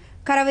கொண்டார்.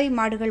 கறவை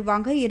மாடுகள்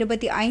வாங்க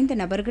 25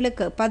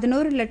 நபர்களுக்கு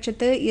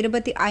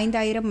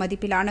 11,25,000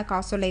 மதிப்பிலான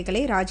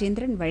காசோலைகளை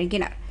ராஜேந்திரன்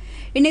வழங்கினார்.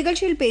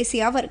 இந்நிகழ்ச்சியில்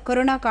பேசிய அவர்,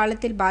 கொரோனா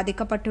காலத்தில்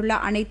பாதிக்கப்பட்டுள்ள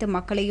அனைத்து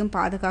மக்களையும்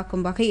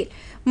பாதுகாக்கும் வகையில்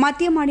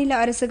மத்திய மாநில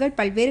அரசுகள்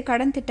பல்வேறு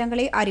கடன்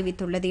திட்டங்களை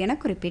அறிவித்துள்ளது என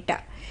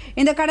குறிப்பிட்டார்.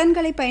 இந்த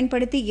கடன்களை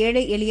பயன்படுத்தி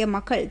ஏழை எளிய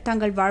மக்கள்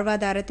தங்கள்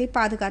வாழ்வாதாரத்தை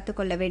பாதுகாத்துக்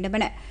கொள்ள வேண்டும்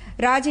என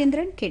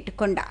ராஜேந்திரன் கேட்டுக்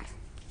கொண்டார்.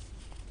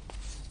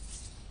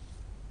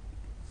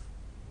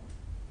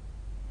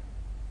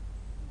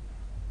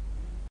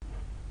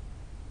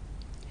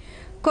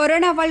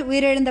 கொரோனாவால்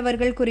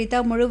உயிரிழந்தவர்கள்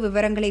குறித்த முழு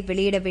விவரங்களை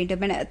வெளியிட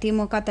வேண்டும் என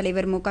திமுக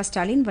தலைவர்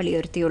மு.க.ஸ்டாலின்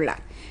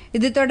வலியுறுத்தியுள்ளார்.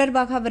 இது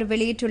தொடர்பாக அவர்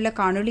வெளியிட்டுள்ள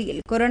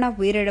காணொலியில், கொரோனா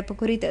உயிரிழப்பு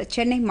குறித்து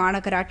சென்னை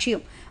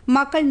மாநகராட்சியும்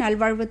மக்கள்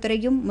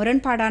நல்வாழ்வுத்துறையும்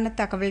முரண்பாடான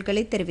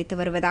தகவல்களை தெரிவித்து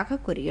வருவதாக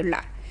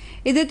கூறியுள்ளார்.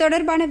 இது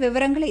தொடர்பான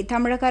விவரங்களை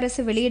தமிழக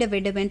அரசு வெளியிட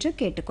வேண்டும் என்று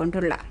கேட்டுக்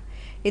கொண்டுள்ளார்.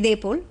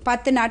 இதேபோல்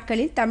 10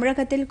 நாட்களில்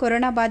தமிழகத்தில்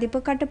கொரோனா பாதிப்பு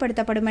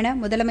கட்டுப்படுத்தப்படும் என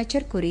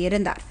முதலமைச்சர்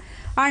கூறியிருந்தார்.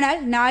 ஆனால்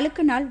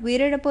நாளுக்கு நாள்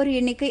உயிரிழப்போர்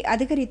எண்ணிக்கை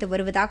அதிகரித்து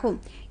வருவதாகவும்,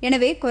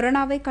 எனவே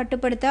கொரோனாவை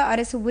கட்டுப்படுத்த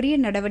அரசு உரிய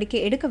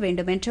நடவடிக்கை எடுக்க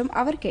வேண்டும் என்றும்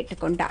அவர்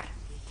கேட்டுக் கொண்டார்.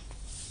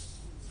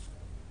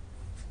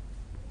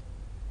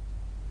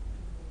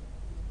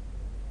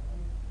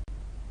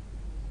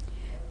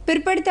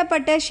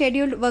 பிற்படுத்தப்பட்ட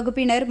ஷெட்யூல்டு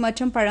வகுப்பினர்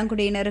மற்றும்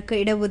பழங்குடியினருக்கு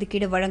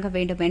இடஒதுக்கீடு வழங்க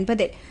வேண்டும்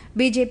என்பதில்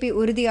பிஜேபி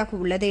உறுதியாக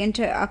உள்ளது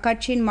என்று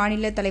அக்கட்சியின்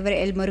மாநில தலைவர்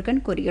எல்.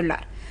 முருகன்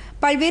கூறியுள்ளார்.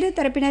 பல்வேறு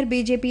தரப்பினர்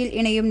பிஜேபியில்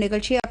இணையும்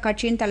நிகழ்ச்சி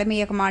அக்கட்சியின்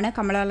தலைமையகமான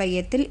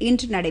கமலாலயத்தில்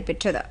இன்று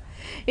நடைபெற்றது.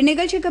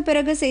 இந்நிகழ்ச்சிக்கு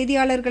பிறகு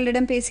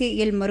செய்தியாளர்களிடம் பேசிய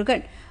எல்.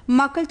 முருகன்,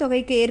 மக்கள்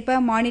தொகைக்கு ஏற்ப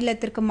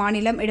மாநிலத்திற்கு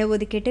மாநிலம்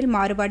இடஒதுக்கீட்டில்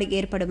மாறுபாடு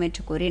ஏற்படும்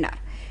என்று கூறினார்.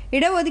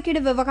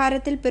 இடஒதுக்கீடு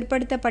விவகாரத்தில்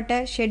பிற்படுத்தப்பட்ட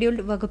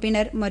ஷெட்யூல்டு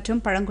வகுப்பினர்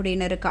மற்றும்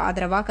பழங்குடியினருக்கு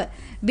ஆதரவாக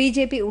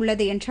பிஜேபி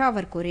உள்ளது என்று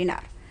அவர்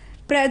கூறினார்.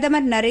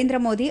 பிரதமர் நரேந்திர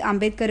மோடி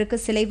அம்பேத்கருக்கு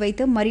சிலை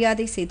வைத்து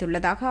மரியாதை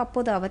செய்துள்ளதாக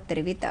அப்போது அவர்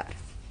தெரிவித்தார்.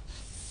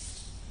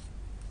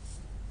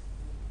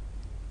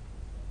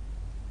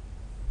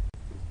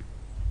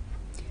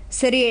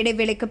 சிறிய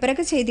இடைவேளைக்கு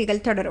பிறகு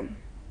செய்திகள் தொடரும்.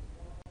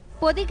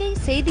 பொதிகை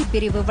செய்தி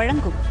பிரிவு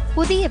வழங்கும்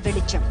புதிய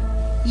வெளிச்சம்.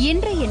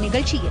 இன்றைய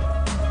நிகழ்ச்சியில்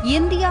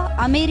இந்தியா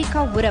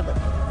அமெரிக்கா உறவு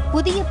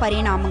புதிய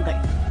பரிணாமங்கள்.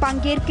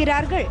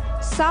 பங்கேற்கிறார்கள்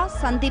சா.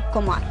 சந்தீப்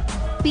குமார்,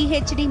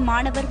 PhD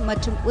மாணவர்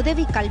மற்றும்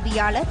உதவி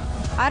கல்வியாளர்,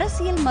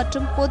 அரசியல்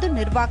மற்றும் பொது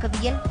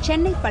நிர்வாகவியல்,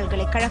 சென்னை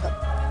பல்கலைக்கழகம்,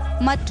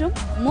 மற்றும்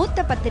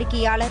மூத்த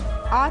பத்திரிகையாளர்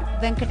ஆர்.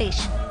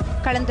 வெங்கடேஷ்.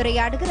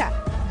 கலந்துரையாடுகிறார்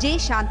ஜே.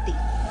 சாந்தி.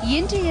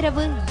 இன்று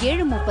இரவு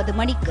 7:30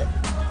 மணிக்கு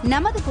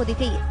நமது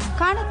பொதிகையில்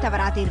காணத்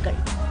தவறாதீர்கள்.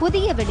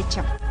 புதிய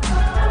வெளிச்சம்.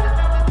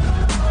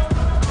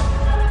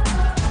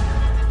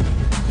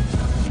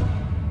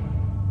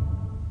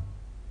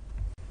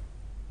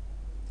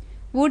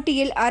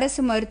 ஊட்டியில்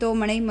அரசு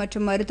மருத்துவமனை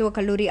மற்றும் மருத்துவக்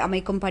கல்லூரி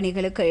அமைக்கும்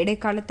பணிகளுக்கு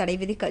இடைக்கால தடை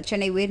விதிக்க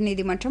சென்னை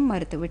உயர்நீதிமன்றம்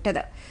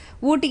மறுத்துவிட்டது.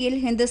 ஊட்டியில்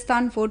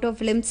ஹிந்துஸ்தான் போட்டோ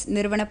பிலிம்ஸ்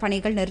நிறுவன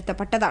பணிகள்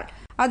நிறுத்தப்பட்டதால்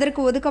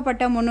அதற்கு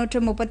ஒதுக்கப்பட்ட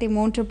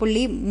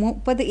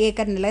 333.30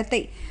 ஏக்கர்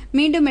நிலத்தை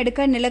மீண்டும்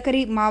எடுக்க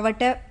நிலக்கரி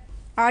மாவட்ட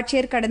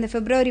ஆட்சியர் கடந்த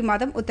பிப்ரவரி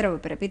மாதம் உத்தரவு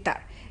பிறப்பித்தார்.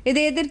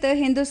 இதை எதிர்த்து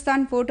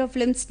ஹிந்துஸ்தான் போட்டோ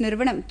பிலிம்ஸ்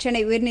நிறுவனம்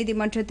சென்னை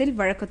உயர்நீதிமன்றத்தில்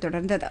வழக்கு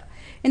தொடர்ந்தது.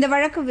 இந்த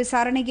வழக்கு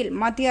விசாரணையில்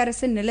மத்திய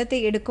அரசு நிலத்தை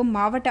எடுக்கும்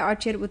மாவட்ட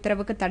ஆட்சியர்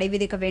உத்தரவுக்கு தடை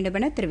விதிக்க வேண்டும்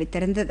என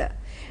தெரிவித்திருந்தது.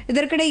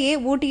 இதற்கிடையே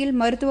ஊட்டியில்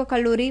மருத்துவக்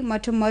கல்லூரி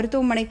மற்றும்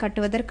மருத்துவமனை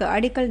கட்டுவதற்கு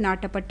அடிக்கல்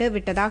நாட்டப்பட்டு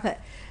விட்டதாக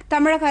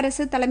தமிழக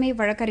அரசு தலைமை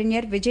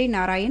வழக்கறிஞர் விஜய்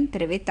நாராயண்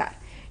தெரிவித்தார்.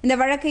 இந்த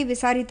வழக்கை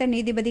விசாரித்த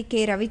நீதிபதி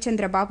கே.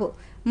 ரவிச்சந்திர பாபு,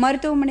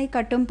 மருத்துவமனை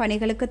கட்டும்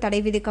பணிகளுக்கு தடை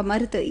விதிக்க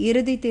மறுத்து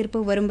இறுதி தீர்ப்பு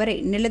வரும் வரை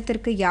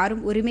நிலத்திற்கு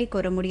யாரும் உரிமை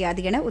கோர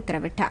முடியாது என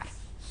உத்தரவிட்டார்.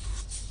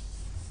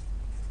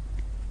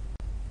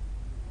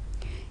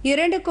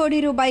 2 கோடி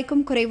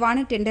ரூபாய்க்கும்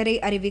குறைவான டெண்டரை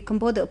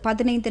அறிவிக்கும் போது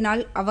 15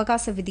 நாள்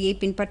அவகாச விதியை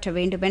பின்பற்ற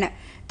வேண்டும் என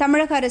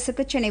தமிழக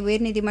அரசுக்கு சென்னை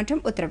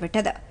உயர்நீதிமன்றம்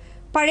உத்தரவிட்டது.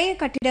 பழைய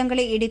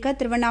கட்டிடங்களை இடிக்க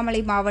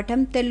திருவண்ணாமலை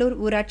மாவட்டம் தெல்லூர்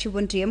ஊராட்சி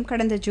ஒன்றியம்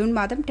கடந்த ஜூன்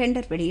மாதம்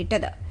டெண்டர்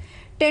வெளியிட்டது.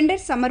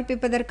 டெண்டர்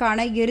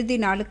சமர்ப்பிப்பதற்கான இறுதி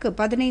நாளுக்கு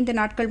 15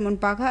 நாட்கள்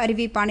முன்பாக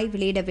அறிவிப்பாணை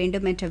வெளியிட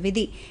வேண்டும் என்ற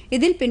விதி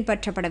இதில்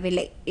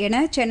பின்பற்றப்படவில்லை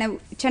என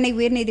சென்னை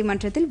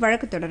உயர்நீதிமன்றத்தில்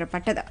வழக்கு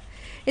தொடரப்பட்டது.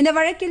 இந்த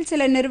வழக்கில்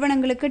சில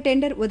நிறுவனங்களுக்கு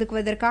டெண்டர்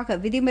ஒதுக்குவதற்காக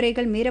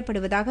விதிமுறைகள்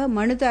மீறப்படுவதாக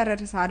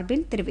மனுதாரர்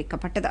சார்பில்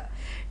தெரிவிக்கப்பட்டது.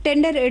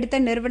 டெண்டர் எடுத்த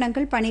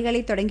நிறுவனங்கள்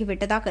பணிகளை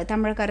தொடங்கிவிட்டதாக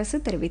தமிழக அரசு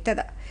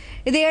தெரிவித்தது.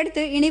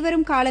 இதையடுத்து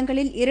இனிவரும்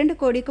காலங்களில் 2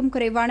 கோடிக்கும்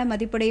குறைவான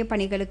மதிப்புடைய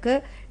பணிகளுக்கு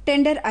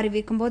டெண்டர்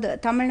அறிவிக்கும்போது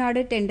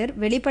தமிழ்நாடு டெண்டர்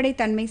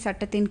வெளிப்படைத்தன்மை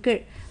சட்டத்தின்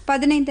கீழ்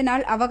 15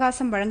 நாள்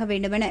அவகாசம் வழங்க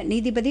வேண்டும் என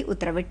நீதிபதி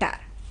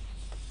உத்தரவிட்டார்.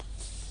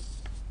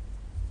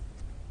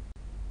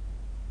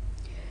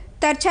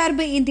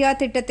 தற்சார்பு இந்தியா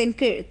திட்டத்தின்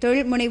கீழ்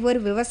தொழில் முனைவோர்,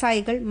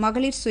 விவசாயிகள்,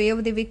 மகளிர் சுய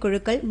உதவிக்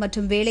குழுக்கள்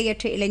மற்றும்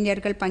வேலையற்ற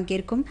இளைஞர்கள்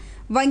பங்கேற்கும்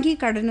வங்கி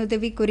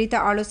கடனுதவி குறித்த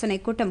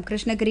ஆலோசனைக் கூட்டம்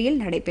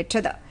கிருஷ்ணகிரியில்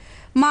நடைபெற்றது.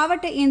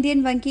 மாவட்ட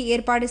இந்தியன் வங்கி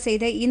ஏற்பாடு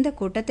செய்த இந்த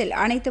கூட்டத்தில்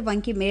அனைத்து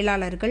வங்கி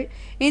மேலாளர்கள்,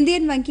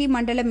 இந்தியன் வங்கி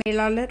மண்டல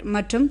மேலாளர்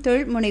மற்றும்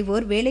தொழில்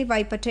முனைவோர்,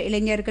 வேலைவாய்ப்பற்ற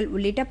இளைஞர்கள்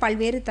உள்ளிட்ட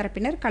பல்வேறு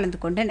தரப்பினர் கலந்து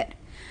கொண்டனர்.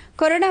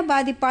 கொரோனா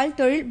பாதிப்பால்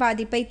தொழில்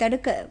பாதிப்பை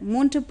தடுக்க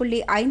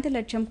 3.5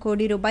 லட்சம்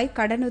கோடி ரூபாய்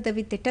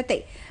கடனுதவி திட்டத்தை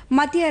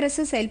மத்திய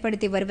அரசு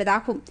செயல்படுத்தி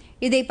வருவதாகவும்,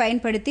 இதை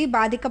பயன்படுத்தி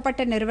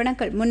பாதிக்கப்பட்ட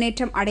நிறுவனங்கள்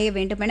முன்னேற்றம் அடைய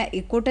வேண்டுமென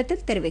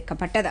இக்கூட்டத்தில்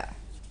தெரிவிக்கப்பட்டது.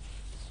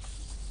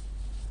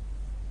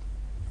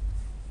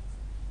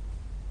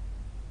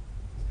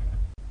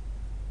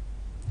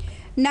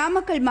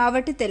 நாமக்கல்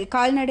மாவட்டத்தில்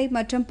கால்நடை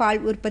மற்றும் பால்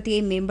உற்பத்தியை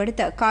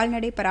மேம்படுத்த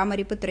கால்நடை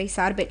பராமரிப்புத்துறை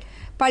சார்பில்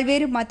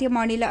பல்வேறு மத்திய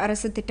மாநில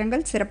அரசு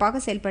திட்டங்கள்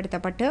சிறப்பாக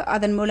செயல்படுத்தப்பட்டு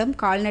அதன் மூலம்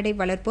கால்நடை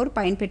வளர்ப்போர்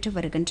பயன்பெற்று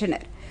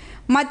வருகின்றனர்.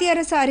 மத்திய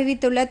அரசு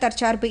அறிவித்துள்ள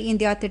தற்சார்பு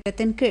இந்தியா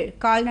திட்டத்தின் கீழ்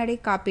கால்நடை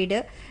காப்பீடு,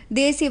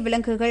 தேசிய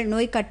விலங்குகள்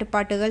நோய்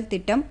கட்டுப்பாட்டுகள்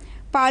திட்டம்,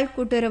 பால்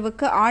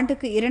கூட்டுறவுக்கு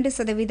ஆண்டுக்கு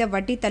 2%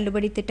 வட்டி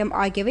தள்ளுபடி திட்டம்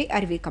ஆகியவை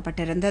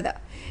அறிவிக்கப்பட்டிருந்தது.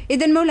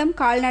 இதன் மூலம்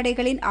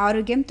கால்நடைகளின்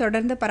ஆரோக்கியம்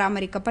தொடர்ந்து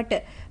பராமரிக்கப்பட்டு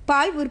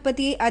பால்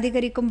உற்பத்தியை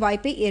அதிகரிக்கும்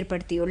வாய்ப்பை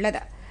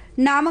ஏற்படுத்தியுள்ளது.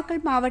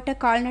 நாமக்கல் மாவட்ட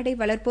கால்நடை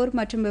வளர்ப்போர்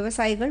மற்றும்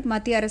விவசாயிகள்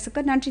மத்திய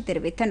அரசுக்கு நன்றி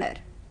தெரிவித்தனர்.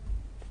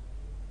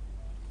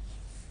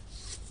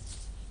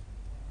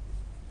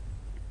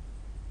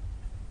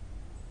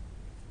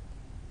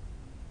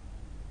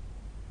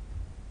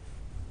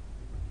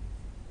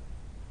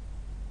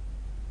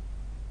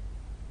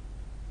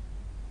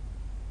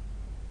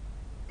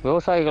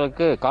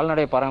 விவசாயிகளுக்கு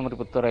கால்நடை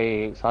பராமரிப்புத்துறை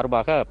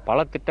சார்பாக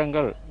பல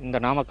திட்டங்கள் இந்த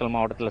நாமக்கல்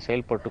மாவட்டத்தில்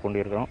செயல்பட்டு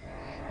கொண்டிருக்கிறோம்.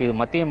 இது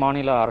மத்திய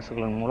மாநில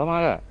அரசுகளின்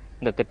மூலமாக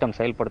இந்த திட்டம்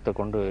செயல்படுத்த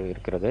கொண்டு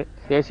இருக்கிறது.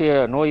 தேசிய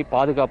நோய்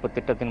பாதுகாப்பு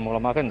திட்டத்தின்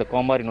மூலமாக இந்த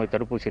கோமாரி நோய்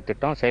தடுப்பூசி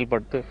திட்டம்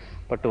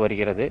செயல்படுத்தப்பட்டு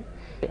வருகிறது.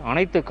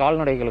 அனைத்து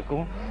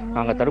கால்நடைகளுக்கும்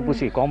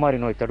நாங்கள் கோமாரி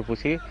நோய்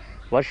தடுப்பூசி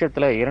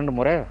வருஷத்தில் 2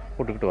 முறை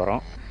போட்டுக்கிட்டு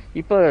வரோம்.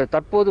 இப்போ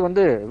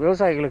தற்போது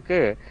விவசாயிகளுக்கு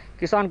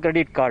கிசான்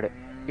கிரெடிட் கார்டு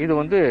இது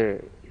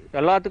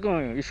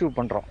எல்லாத்துக்கும் இஷ்யூ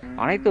பண்ணுறோம்.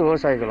 அனைத்து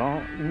விவசாயிகளும்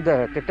இந்த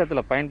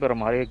திட்டத்தில்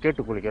பயன்பெறுமாறு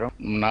கேட்டுக்கொள்கிறோம்.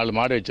 4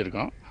 மாடு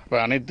வச்சுருக்கோம். இப்போ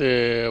அனைத்து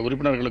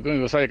உறுப்பினர்களுக்கும்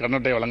விவசாய கடன்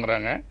அட்டை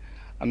வழங்குறாங்க.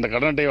 அந்த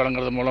கடன் அட்டை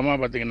வழங்குறது மூலமாக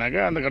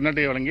பார்த்திங்கனாக்கா அந்த கடன்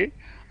அட்டையை வழங்கி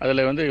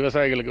அதில்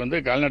விவசாயிகளுக்கு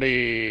கால்நடை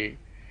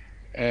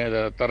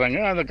தர்றாங்க.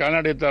 அந்த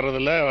கால்நடை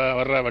தர்றதில்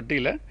வர்ற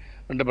வட்டியில்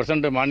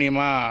 2%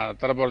 மானியமாக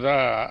தரப்போகிறதா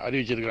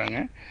அறிவிச்சிருக்கிறாங்க.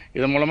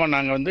 இதன் மூலமாக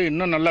நாங்கள்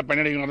இன்னும் நல்லா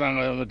பயனடைகிறோம்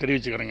நாங்கள்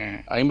தெரிவிச்சுக்கிறோங்க.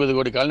 50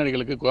 கோடி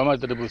கால்நடைகளுக்கு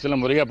கோமாரி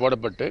தடுப்பூசியில் முறையாக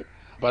போடப்பட்டு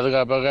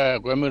பாதுகாப்பாக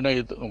கோமாரி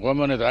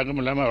நோய் தாக்கம்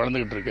இல்லாமல்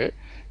வளர்ந்துக்கிட்டு இருக்கு.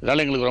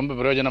 இதனால் எங்களுக்கு ரொம்ப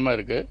பிரயோஜனமாக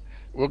இருக்குது.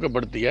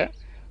 ஊக்கப்படுத்திய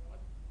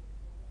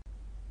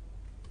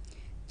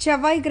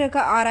செவ்வாய் கிரக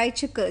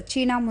ஆராய்ச்சிக்கு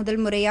சீனா முதல்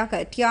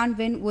முறையாக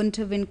டியான்வென்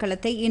 1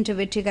 விண்கலத்தை இன்று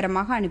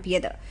வெற்றிகரமாக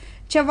அனுப்பியது.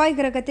 செவ்வாய்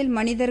கிரகத்தில்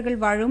மனிதர்கள்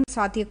வாழும்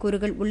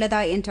சாத்தியக்கூறுகள்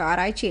உள்ளதா என்ற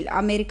ஆராய்ச்சியில்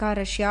அமெரிக்கா,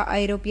 ரஷ்யா,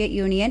 ஐரோப்பிய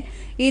யூனியன்,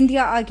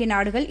 இந்தியா ஆகிய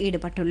நாடுகள்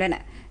ஈடுபட்டுள்ளன.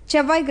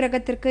 செவ்வாய்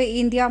கிரகத்திற்கு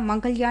இந்தியா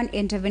மங்கள்யான்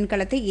என்ற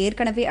விண்கலத்தை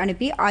ஏற்கனவே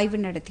அனுப்பி ஆய்வு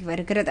நடத்தி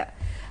வருகிறது.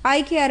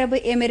 ஐக்கிய அரபு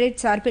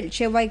எமிரேட் சார்பில்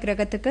செவ்வாய்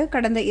கிரகத்துக்கு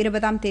கடந்த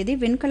 20ஆம் தேதி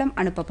விண்கலம்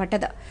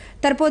அனுப்பப்பட்டது.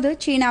 தற்போது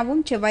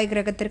சீனாவும் செவ்வாய்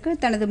கிரகத்திற்கு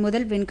தனது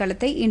முதல்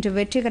விண்கலத்தை இன்று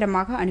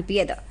வெற்றிகரமாக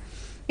அனுப்பியது.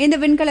 இந்த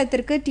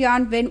விண்கலத்திற்கு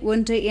டியான்வென்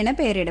 1 என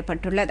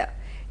பெயரிடப்பட்டுள்ளது.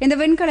 இந்த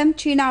விண்கலம்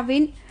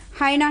சீனாவின்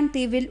ஹைனான்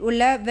தீவில்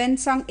உள்ள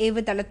வென்சாங்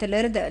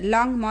ஏவுதளத்திலிருந்து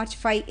லாங் மார்ச்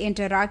 5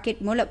 என்ற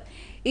ராக்கெட் மூலம்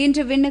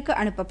இன்று விண்ணுக்கு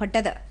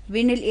அனுப்பப்பட்டது.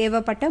 விண்ணில்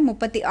ஏவப்பட்ட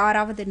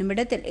 36வது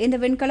நிமிடத்தில் இந்த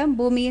விண்கலம்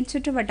பூமியின்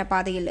சுற்றுவட்ட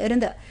பாதையில்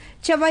இருந்து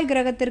செவ்வாய்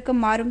கிரகத்திற்கு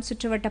மாறும்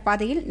சுற்றுவட்ட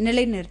பாதையில்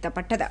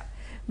நிலைநிறுத்தப்பட்டது.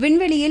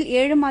 விண்வெளியில்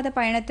 7 மாத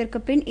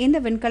பயணத்திற்கு பின் இந்த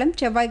விண்கலம்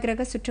செவ்வாய்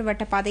கிரக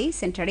சுற்றுவட்ட பாதையை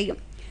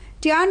சென்றடையும்.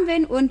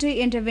 டியான்வென் 1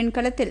 என்ற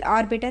விண்கலத்தில்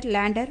ஆர்பிட்டர்,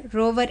 லேண்டர்,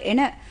 ரோவர்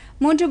என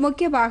 3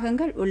 முக்கிய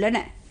பாகங்கள் உள்ளன.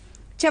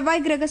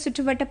 செவ்வாய் கிரக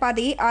சுற்றுவட்ட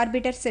பாதையை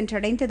ஆர்பிட்டர்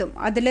சென்றடைந்ததும்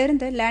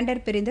அதிலிருந்து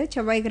லேண்டர் பிரிந்து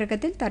செவ்வாய்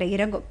கிரகத்தில்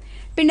தரையிறங்கும்.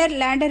 பின்னர்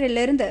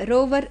லேண்டரிலிருந்து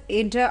ரோவர்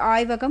என்ற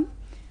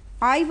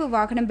ஆய்வு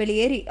வாகனம்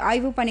வெளியேறி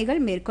ஆய்வு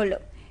பணிகள்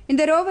மேற்கொள்ளும்.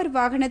 இந்த ரோவர்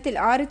வாகனத்தில்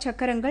 6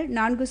 சக்கரங்கள்,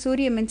 4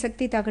 சூரிய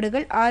மின்சக்தி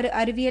தகடுகள், 6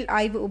 அறிவியல்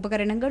ஆய்வு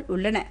உபகரணங்கள்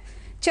உள்ளன.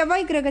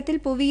 செவ்வாய்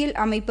கிரகத்தில் புவியியல்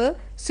அமைப்பு,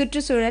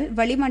 சுற்றுச்சூழல்,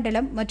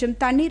 வளிமண்டலம் மற்றும்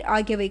தண்ணீர்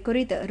ஆகியவை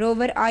குறித்து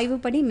ரோவர் ஆய்வு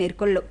பணி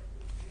மேற்கொள்ளும்.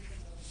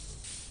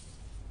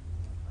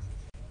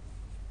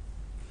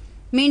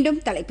 மீண்டும்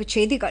தலைப்புச்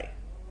செய்திகள்.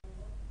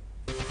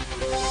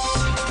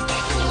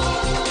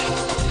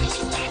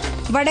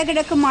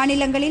 வடகிழக்கு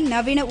மாநிலங்களில்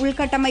நவீன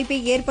உள்கட்டமைப்பை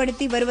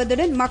ஏற்படுத்தி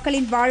வருவதுடன்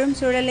மக்களின் வாழும்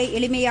சூழலை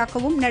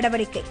எளிமையாக்கவும்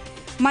நடவடிக்கை.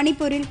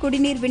 மணிப்பூரில்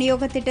குடிநீர்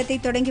விநியோக திட்டத்தை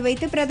தொடங்கி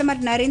வைத்து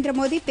பிரதமர் நரேந்திர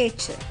மோடி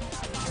பேச்சு.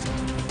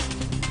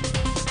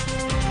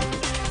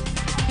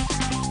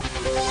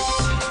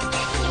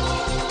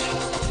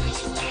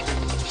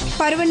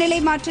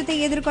 பருவநிலை மாற்றத்தை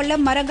எதிர்கொள்ள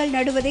மரங்கள்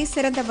நடுவதே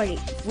சிறந்த வழி.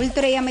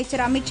 உள்துறை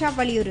அமைச்சர் அமித்ஷா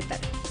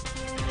வலியுறுத்தல்.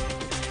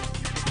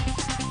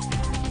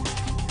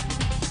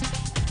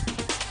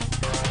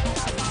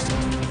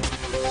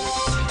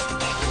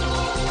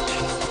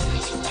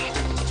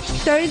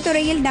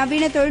 தொழில்துறையில்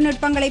நவீன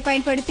தொழில்நுட்பங்களை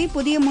பயன்படுத்தி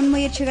புதிய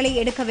முன்முயற்சிகளை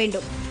எடுக்க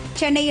வேண்டும்.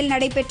 சென்னையில்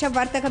நடைபெற்ற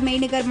வர்த்தக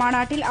மெய்நிகர்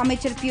மாநாட்டில்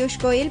அமைச்சர் பியூஷ்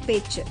கோயல்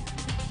பேச்சு.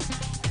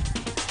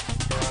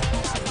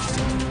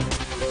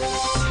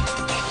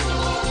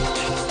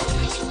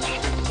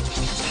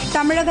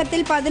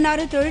 தமிழகத்தில்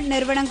 16 தொழில்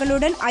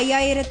நிறுவனங்களுடன்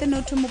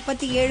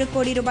 5137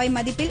 கோடி ரூபாய்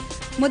மதிப்பில்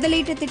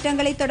முதலீட்டு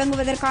திட்டங்களை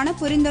தொடங்குவதற்கான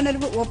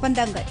புரிந்துணர்வு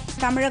ஒப்பந்தங்கள்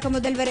தமிழக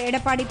முதல்வர்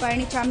எடப்பாடி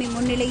பழனிசாமி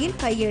முன்னிலையில்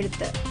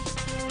கையெழுத்து.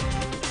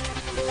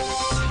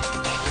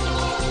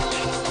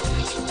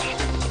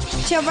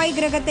 செவ்வாய்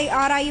கிரகத்தை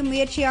ஆராயும்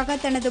முயற்சியாக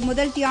தனது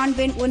முதல்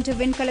தியான்வென் 1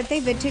 விண்கலத்தை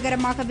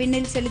வெற்றிகரமாக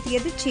விண்ணில்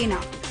செலுத்தியது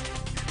சீனா.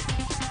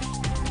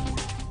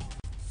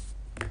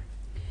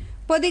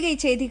 பொதிகை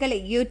செய்திகளை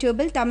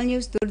யூடியூபில் தமிழ்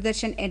நியூஸ்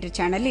தூர்தர்ஷன் என்ற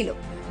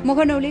சேனலிலும்,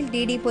 முகநூலில்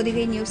டிடி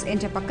பொதிகை நியூஸ்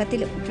என்ற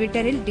பக்கத்திலும்,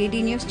 ட்விட்டரில் டிடி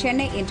நியூஸ்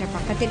சென்னை என்ற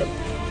பக்கத்திலும்,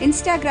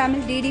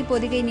 இன்ஸ்டாகிராமில் டிடி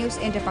பொதிகை நியூஸ்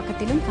என்ற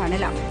பக்கத்திலும்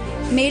காணலாம்.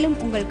 மேலும்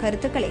உங்கள்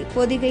கருத்துக்களை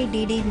பொதிகை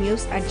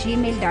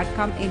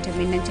ddnews@gmail.com என்ற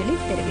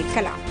மின்னஞ்சலில்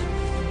தெரிவிக்கலாம்.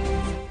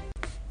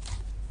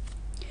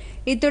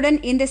 இத்துடன்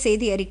இந்த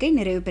செய்தி அறிக்கை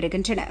நிறைவு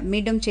பெறுகின்றன.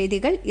 மீண்டும்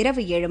செய்திகள்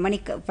இரவு 7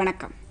 மணிக்கு.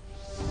 வணக்கம்.